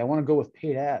say, okay, I want to go with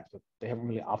paid ads, but they haven't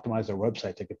really optimized their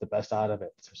website to get the best out of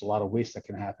it. There's a lot of waste that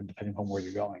can happen depending on where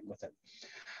you're going with it.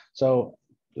 So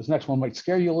this next one might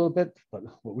scare you a little bit, but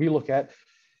what we look at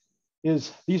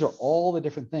is these are all the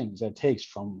different things that it takes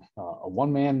from a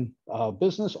one-man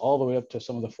business all the way up to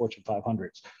some of the Fortune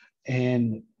 500s.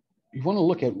 And you want to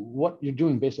look at what you're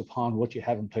doing based upon what you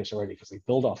have in place already, because they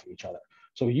build off of each other.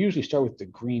 So we usually start with the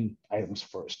green items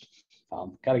first.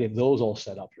 Got to get those all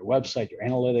set up: your website, your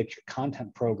analytics, your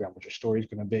content program, what your story is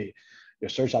going to be, your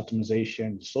search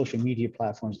optimization, social media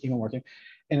platforms, email marketing.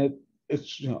 And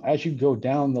it's as you go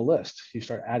down the list, you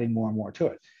start adding more and more to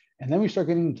it. And then we start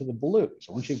getting into the blue.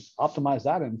 So once you optimize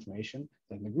that information,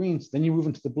 then the greens, then you move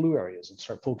into the blue areas and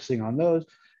start focusing on those.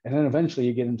 And then eventually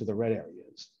you get into the red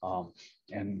areas.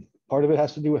 And part of it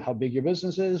has to do with how big your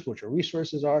business is, what your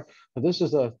resources are. But this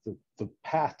is the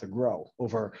path to grow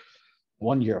over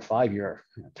 1 year, 5 year,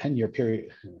 10-year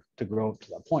period to grow to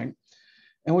that point.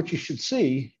 And what you should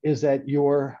see is that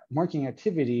your marketing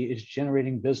activity is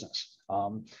generating business,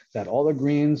 that all the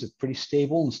greens is pretty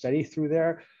stable and steady through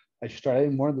there. As you start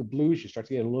adding more of the blues, you start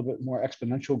to get a little bit more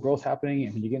exponential growth happening.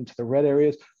 And when you get into the red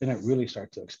areas, then it really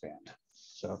starts to expand.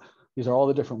 So these are all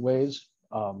the different ways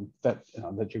that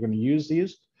you're going to use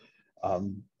these.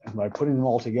 And by putting them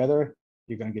all together,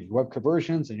 you're going to get web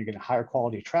conversions, and you're getting higher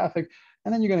quality traffic,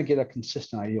 and then you're going to get a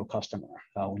consistent ideal customer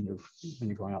when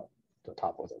you're going out to the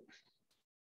top with it.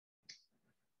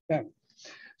 Okay.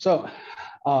 So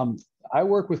I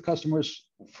work with customers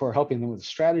for helping them with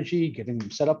strategy, getting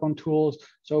them set up on tools,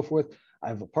 so forth. I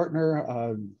have a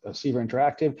partner, Seaver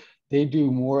Interactive. They do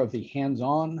more of the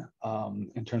hands-on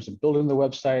in terms of building the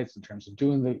websites, in terms of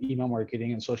doing the email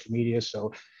marketing and social media.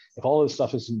 So if all this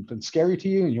stuff hasn't been scary to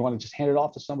you and you want to just hand it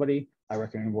off to somebody, I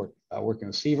recommend working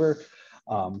with Seaver.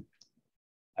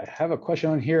 I have a question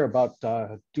on here about,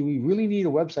 do we really need a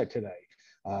website today?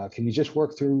 Can you just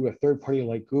work through a third party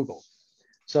like Google?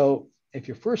 So if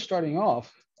you're first starting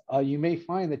off, you may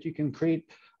find that you can create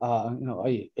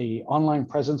a online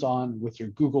presence with your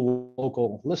Google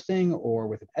local listing or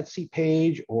with an Etsy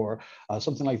page or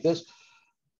something like this.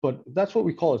 But that's what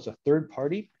we call as a third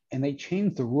party, and they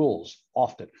change the rules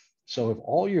often. So if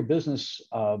all your business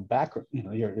background,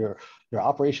 your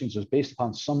operations is based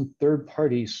upon some third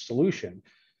party solution,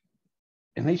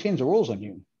 and they change the rules on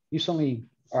you, you suddenly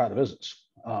are out of business.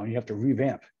 You have to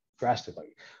revamp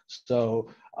drastically. So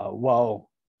while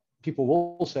people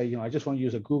will say, I just want to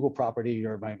use a Google property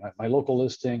or my local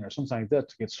listing or something like that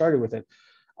to get started with it,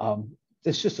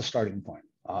 it's just a starting point.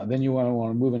 Then you want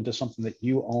to move into something that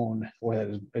you own or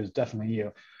that is definitely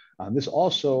you. This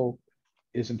also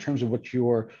is in terms of what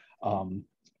your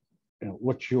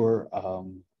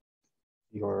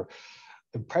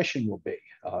impression will be.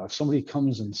 If somebody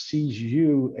comes and sees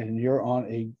you and you're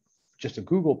on just a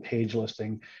Google page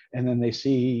listing, and then they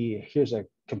see here's a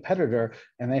competitor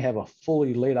and they have a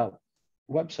fully laid out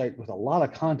website with a lot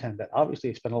of content that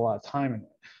obviously spend a lot of time and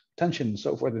attention and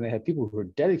so forth, and they have people who are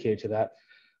dedicated to that.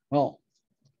 Well,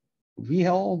 we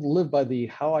all live by the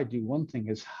how I do one thing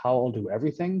is how I'll do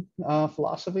everything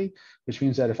philosophy, which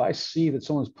means that if I see that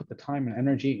someone's put the time and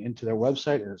energy into their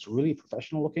website and it's really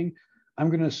professional looking, I'm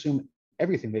going to assume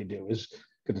everything they do is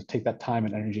going to take that time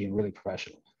and energy and really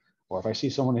professional. Or if I see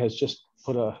someone has just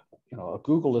put a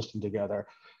Google listing together,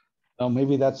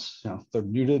 maybe that's, they're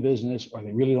new to the business, or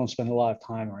they really don't spend a lot of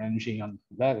time or energy on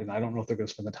that. And I don't know if they're going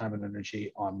to spend the time and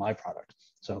energy on my product.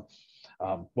 So,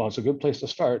 well, it's a good place to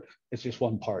start. It's just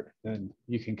one part, and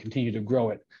you can continue to grow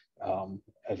it,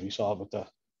 as we saw with that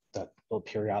little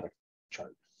periodic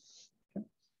chart.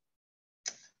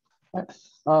 Okay.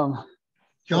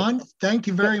 Jon, thank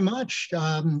you very much.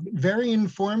 Very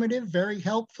informative, very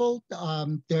helpful.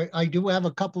 I do have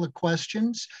a couple of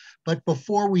questions, but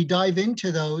before we dive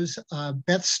into those,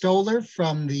 Beth Stoller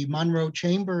from the Monroe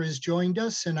Chamber has joined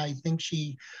us, and I think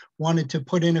she wanted to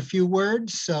put in a few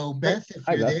words. So Beth, if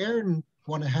you're there and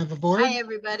want to have a word. Hi,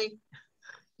 everybody.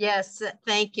 Yes,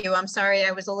 thank you. I'm sorry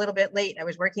I was a little bit late. I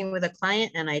was working with a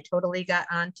client and I totally got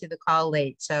onto the call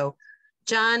late. So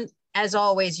Jon, as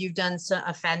always, you've done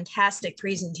a fantastic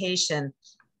presentation.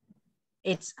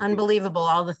 It's unbelievable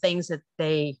all the things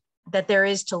that there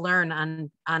is to learn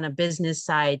on a business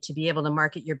side to be able to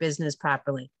market your business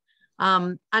properly.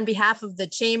 On behalf of the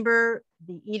Chamber,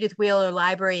 the Edith Wheeler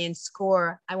Library and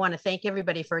SCORE, I want to thank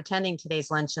everybody for attending today's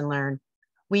Lunch and Learn.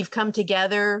 We've come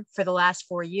together for the last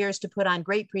 4 years to put on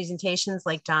great presentations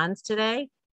like Jon's today.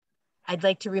 I'd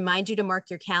like to remind you to mark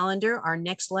your calendar. Our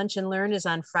next Lunch and Learn is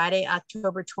on Friday,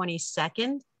 October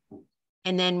 22nd.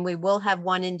 And then we will have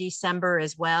one in December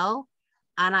as well.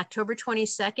 On October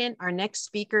 22nd, our next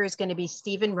speaker is going to be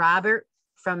Stephen Robert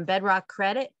from Bedrock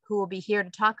Credit, who will be here to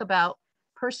talk about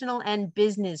personal and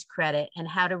business credit and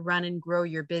how to run and grow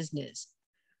your business.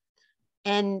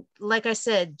 And like I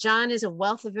said, Jon is a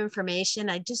wealth of information.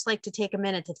 I'd just like to take a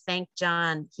minute to thank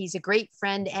Jon. He's a great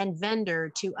friend and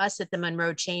vendor to us at the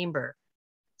Monroe Chamber.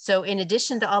 So in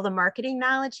addition to all the marketing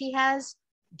knowledge he has,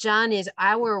 Jon is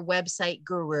our website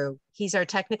guru. He's our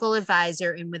technical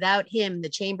advisor, and without him, the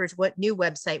Chamber's new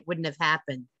website wouldn't have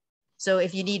happened. So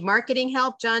if you need marketing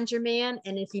help, Jon's your man.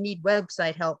 And if you need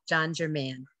website help, Jon's your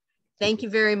man. Thank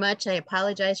you very much. I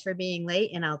apologize for being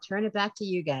late, and I'll turn it back to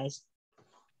you guys.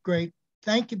 Great.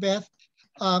 Thank you, Beth.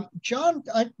 Jon,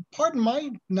 pardon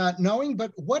my not knowing,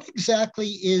 but what exactly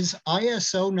is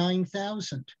ISO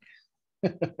 9000?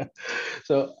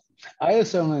 So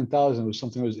ISO 9000 was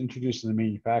something that was introduced in the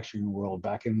manufacturing world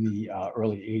back in the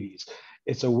early 80s.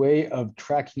 It's a way of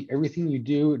tracking everything you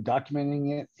do,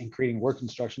 documenting it, and creating work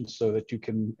instructions so that you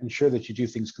can ensure that you do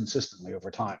things consistently over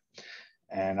time.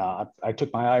 And I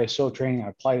took my ISO training, I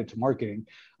applied it to marketing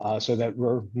so that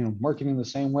we're marketing the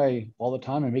same way all the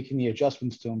time and making the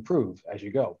adjustments to improve as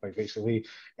you go by basically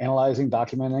analyzing,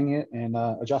 documenting it, and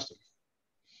adjusting.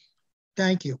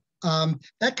 Thank you.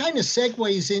 That kind of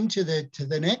segues into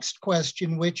the next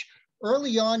question, which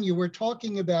early on you were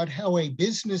talking about how a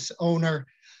business owner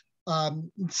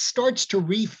starts to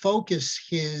refocus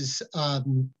his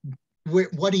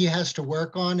what he has to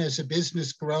work on as a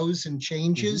business grows and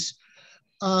changes.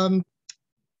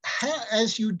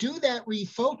 As you do that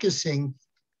refocusing,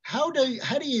 how do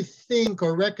you think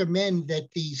or recommend that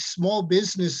the small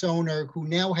business owner who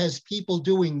now has people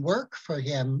doing work for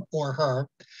him or her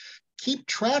keep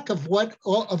track of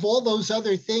all those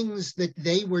other things that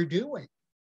they were doing?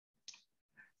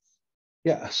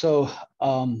 Yeah, so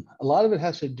a lot of it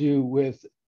has to do with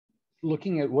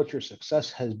looking at what your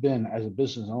success has been as a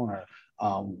business owner,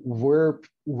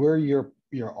 where your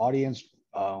audience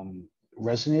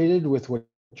resonated with what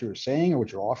you're saying or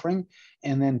what you're offering,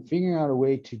 and then figuring out a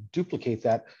way to duplicate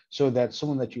that so that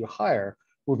someone that you hire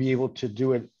will be able to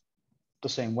do it the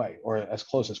same way or as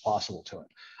close as possible to it.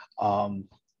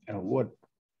 And what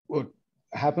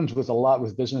happens with a lot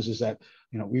with business is that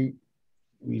we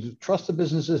trust the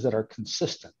businesses that are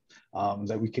consistent,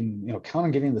 that we can count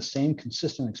on getting the same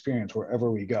consistent experience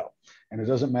wherever we go. And it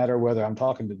doesn't matter whether I'm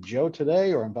talking to Joe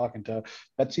today or I'm talking to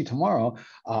Betsy tomorrow.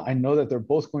 I know that they're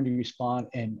both going to respond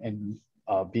and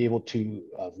be able to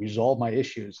resolve my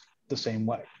issues the same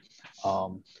way.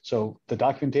 So the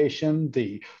documentation,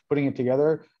 the putting it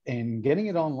together and getting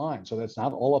it online so that's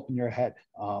not all up in your head,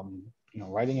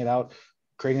 writing it out,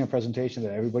 creating a presentation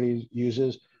that everybody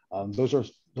uses. Those are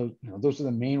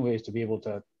the main ways to be able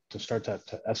to start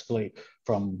to escalate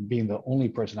from being the only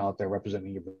person out there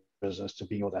representing your business to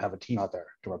being able to have a team out there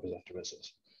to represent your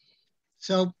business.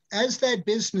 So as that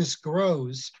business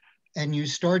grows and you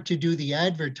start to do the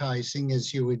advertising,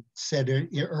 as you had said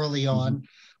early on,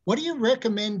 what do you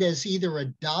recommend as either a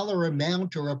dollar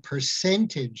amount or a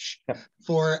percentage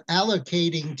for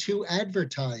allocating to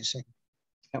advertising?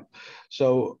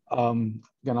 So again,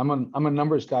 I'm a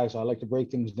numbers guy, so I like to break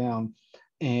things down.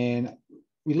 And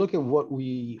we look at what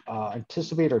we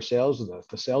anticipate our sales,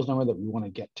 the sales number that we want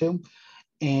to get to.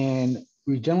 And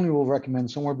we generally will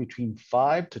recommend somewhere between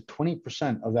 5 to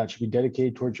 20% of that should be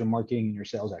dedicated towards your marketing and your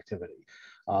sales activity.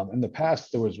 In the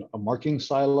past, there was a marketing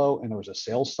silo and there was a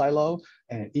sales silo,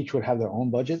 and each would have their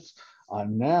own budgets.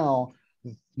 Now,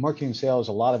 marketing and sales,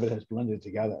 a lot of it has blended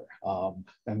together.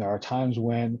 And there are times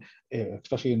when,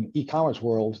 especially in the e-commerce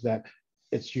world, that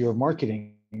it's your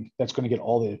marketing that's going to get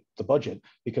all the budget,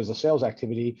 because the sales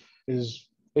activity is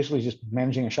basically just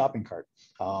managing a shopping cart.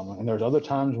 And there's other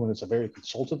times when it's a very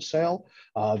consultative sale,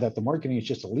 that the marketing is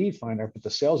just a lead finder, but the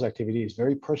sales activity is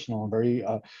very personal and very,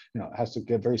 has to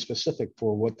get very specific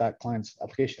for what that client's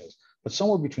application is. But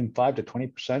somewhere between 5 to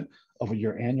 20% of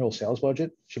your annual sales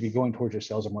budget should be going towards your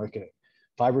sales and marketing.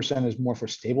 5% is more for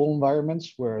stable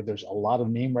environments where there's a lot of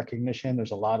name recognition.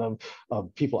 There's a lot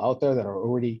of people out there that are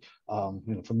already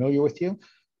familiar with you.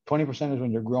 20% is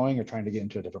when you're growing or trying to get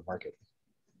into a different market.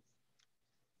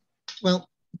 Well,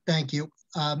 thank you.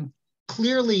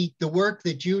 Clearly, the work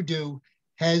that you do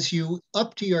has you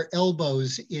up to your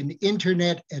elbows in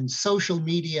internet and social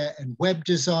media and web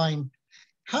design.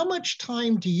 How much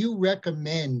time do you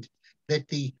recommend that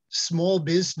the small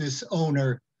business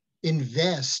owner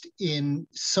invest in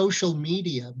social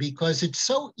media? Because it's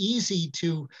so easy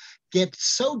to get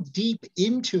so deep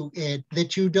into it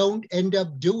that you don't end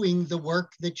up doing the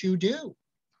work that you do.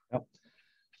 Yep.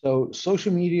 So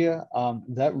social media,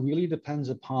 that really depends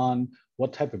upon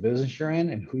what type of business you're in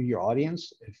and who your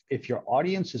audience. If your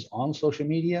audience is on social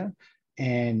media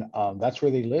and that's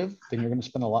where they live, then you're going to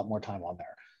spend a lot more time on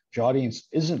there. If your audience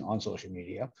isn't on social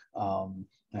media,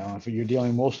 if you're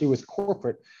dealing mostly with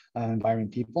corporate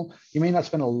environment people, you may not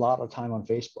spend a lot of time on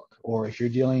Facebook. Or if you're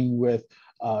dealing with,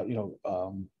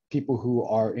 people who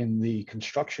are in the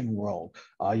construction world,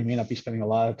 you may not be spending a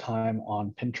lot of time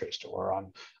on Pinterest or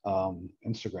on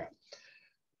Instagram.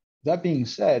 That being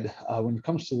said, when it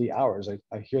comes to the hours,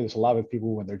 I hear this a lot with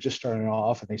people when they're just starting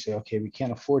off and they say, okay, we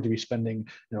can't afford to be spending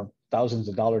thousands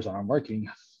of dollars on our marketing.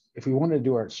 If we wanted to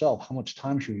do it ourselves, how much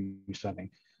time should we be spending?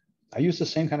 I use the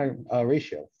same kind of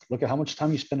ratio. Look at how much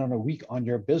time you spend on a week on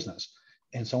your business.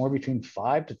 And somewhere between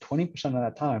 5 to 20% of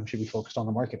that time should be focused on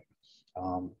the marketing.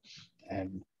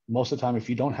 And most of the time, if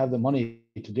you don't have the money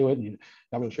to do it, and you're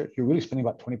not really sure, you're really spending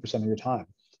about 20% of your time.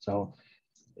 So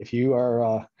if you are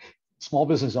a small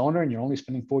business owner and you're only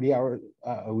spending 40 hours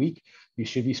a week, you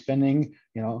should be spending,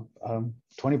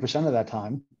 20% of that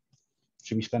time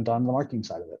should be spent on the marketing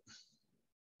side of it.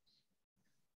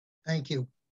 Thank you.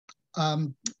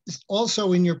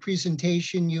 Also in your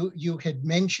presentation, you had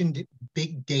mentioned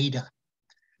big data.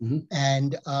 Mm-hmm.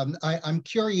 And I'm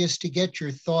curious to get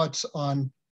your thoughts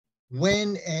on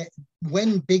when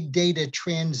big data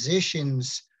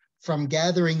transitions from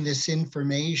gathering this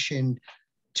information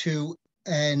to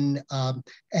an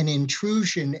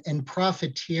intrusion and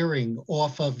profiteering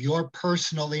off of your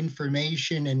personal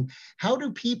information, and how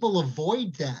do people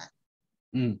avoid that?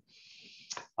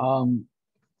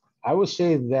 I would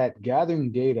say that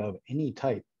gathering data of any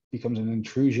type becomes an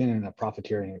intrusion and a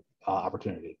profiteering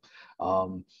opportunity.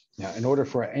 In order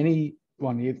for anyone,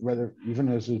 whether even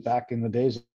as was back in the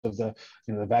days of the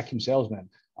vacuum salesman,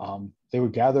 they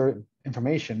would gather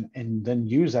information and then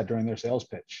use that during their sales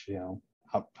pitch.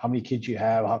 How many kids you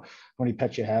have, how many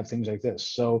pets you have, things like this.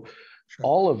 So sure.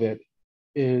 All of it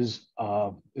is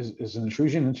an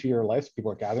intrusion into your life.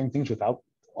 People are gathering things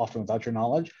often without your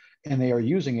knowledge, and they are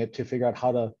using it to figure out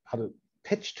how to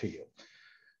pitch to you.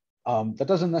 That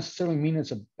doesn't necessarily mean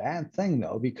it's a bad thing,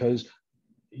 though, because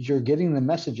you're getting the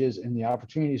messages and the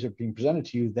opportunities that are being presented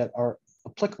to you that are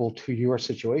applicable to your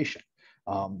situation.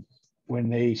 When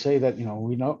they say that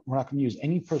we're not going to use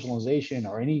any personalization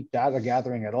or any data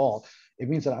gathering at all, it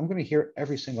means that I'm going to hear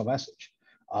every single message,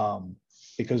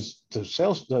 because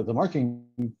the marketing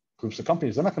groups, the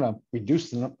companies, they're not going to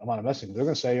reduce the amount of messaging. They're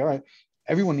going to say, all right,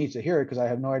 everyone needs to hear it because I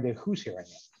have no idea who's hearing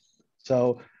it.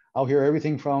 So I'll hear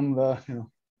everything from the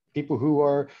people who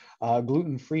are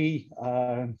gluten-free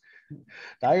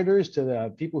dieters to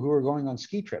the people who are going on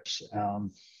ski trips.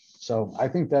 So I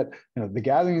think that the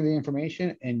gathering of the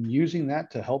information and using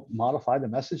that to help modify the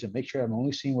message and make sure I'm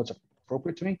only seeing what's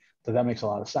appropriate to me, that makes a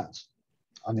lot of sense.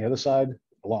 On the other side,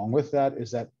 along with that,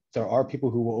 is that there are people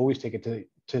who will always take it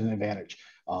to an advantage.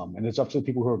 And it's up to the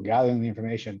people who are gathering the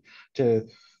information to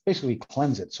basically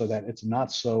cleanse it so that it's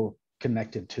not so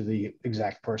connected to the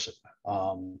exact person.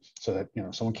 So that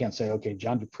someone can't say, okay,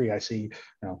 Jon Dupree, I see,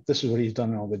 this is what he's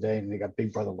done all the day, and they got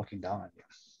Big Brother looking down on you.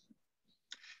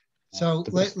 So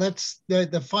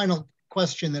the final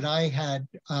question that I had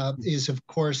is, of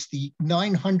course, the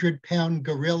 900-pound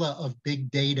gorilla of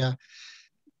big data.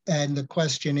 And the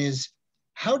question is,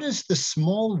 how does the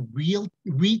small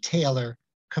retailer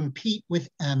compete with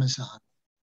Amazon?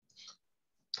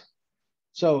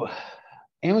 So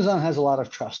Amazon has a lot of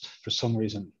trust for some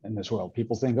reason in this world.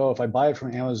 People think, oh, if I buy it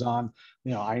from Amazon,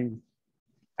 I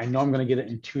know I'm going to get it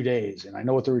in 2 days, and I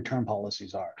know what the return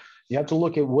policies are. You have to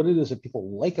look at what it is that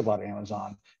people like about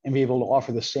Amazon and be able to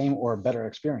offer the same or a better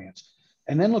experience.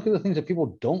 And then look at the things that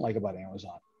people don't like about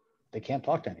Amazon. They can't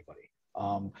talk to anybody.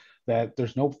 That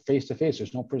there's no face-to-face,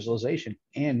 there's no personalization.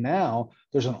 And now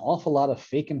there's an awful lot of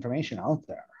fake information out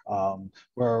there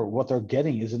where what they're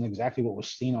getting isn't exactly what was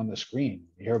seen on the screen.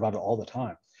 You hear about it all the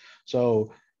time.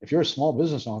 So if you're a small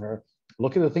business owner,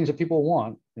 look at the things that people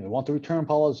want. They want the return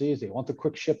policies, they want the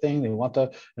quick shipping, they want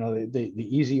the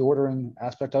easy ordering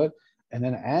aspect of it, and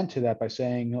then add to that by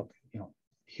saying, look,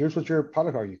 here's what your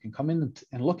product are. You can come in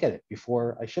and look at it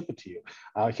before I ship it to you.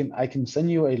 I can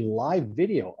send you a live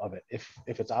video of it if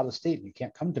it's out of state and you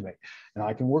can't come to me. And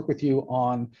I can work with you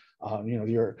on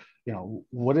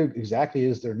what exactly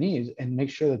is their needs and make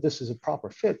sure that this is a proper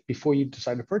fit before you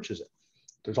decide to purchase it.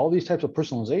 There's all these types of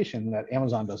personalization that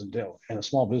Amazon doesn't do, and a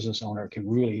small business owner can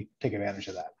really take advantage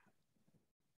of that.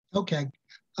 Okay.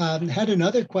 Had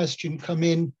another question come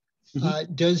in.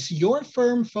 Does your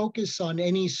firm focus on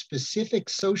any specific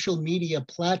social media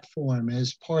platform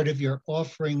as part of your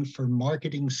offering for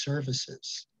marketing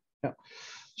services? Yeah.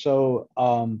 So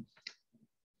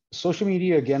social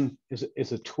media, again,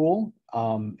 is a tool.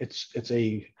 It's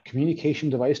a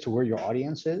communication device to where your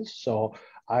audience is. So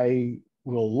I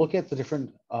will look at the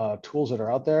different tools that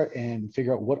are out there and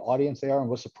figure out what audience they are and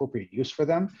what's appropriate use for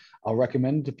them. I'll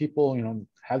recommend to people,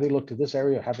 have they looked at this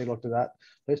area? Have they looked at that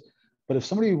place? But if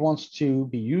somebody wants to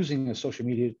be using a social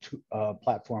media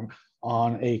platform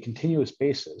on a continuous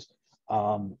basis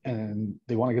and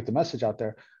they want to get the message out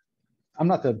there, I'm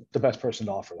not the best person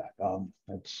to offer that.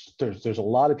 There's a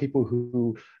lot of people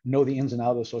who know the ins and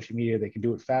outs of social media. They can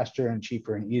do it faster and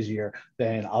cheaper and easier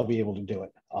than I'll be able to do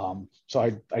it.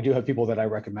 So I do have people that I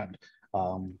recommend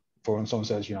for when someone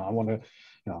says, I want to,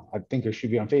 I think it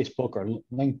should be on Facebook or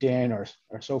LinkedIn or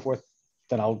so forth.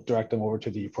 Then I'll direct them over to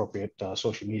the appropriate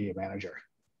social media manager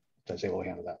that's able to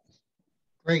handle that.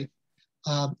 Great.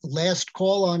 Last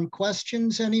call on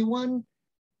questions, anyone?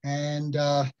 And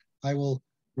I will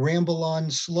ramble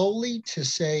on slowly to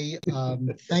say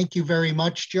thank you very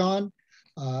much, Jon.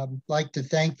 I'd like to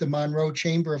thank the Monroe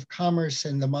Chamber of Commerce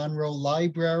and the Monroe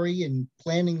Library in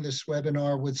planning this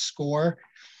webinar with SCORE.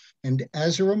 And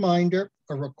as a reminder,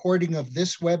 a recording of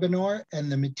this webinar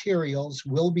and the materials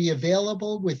will be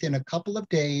available within a couple of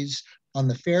days on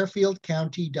the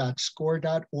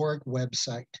fairfieldcounty.score.org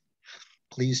website.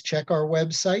 Please check our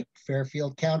website,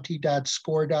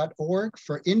 fairfieldcounty.score.org,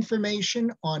 for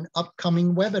information on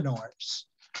upcoming webinars.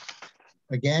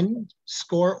 Again,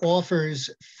 SCORE offers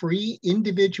free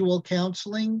individual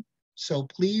counseling, so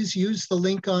please use the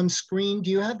link on screen. Do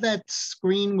you have that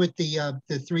screen with the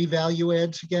 3 value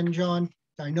adds again, Jon?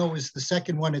 I know it was the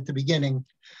second one at the beginning.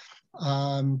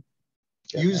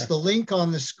 Use the link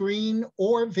on the screen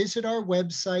or visit our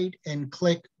website and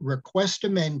click Request a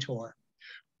Mentor.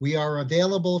 We are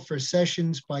available for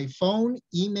sessions by phone,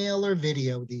 email, or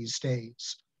video these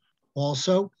days.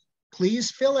 Also,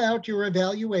 please fill out your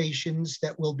evaluations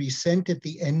that will be sent at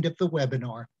the end of the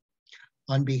webinar.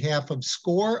 On behalf of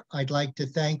SCORE, I'd like to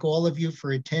thank all of you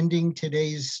for attending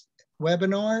today's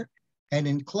webinar. And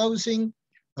in closing,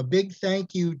 a big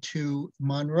thank you to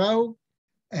Monroe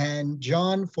and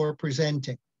Jon for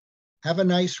presenting. Have a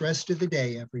nice rest of the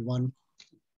day, everyone.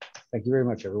 Thank you very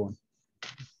much, everyone.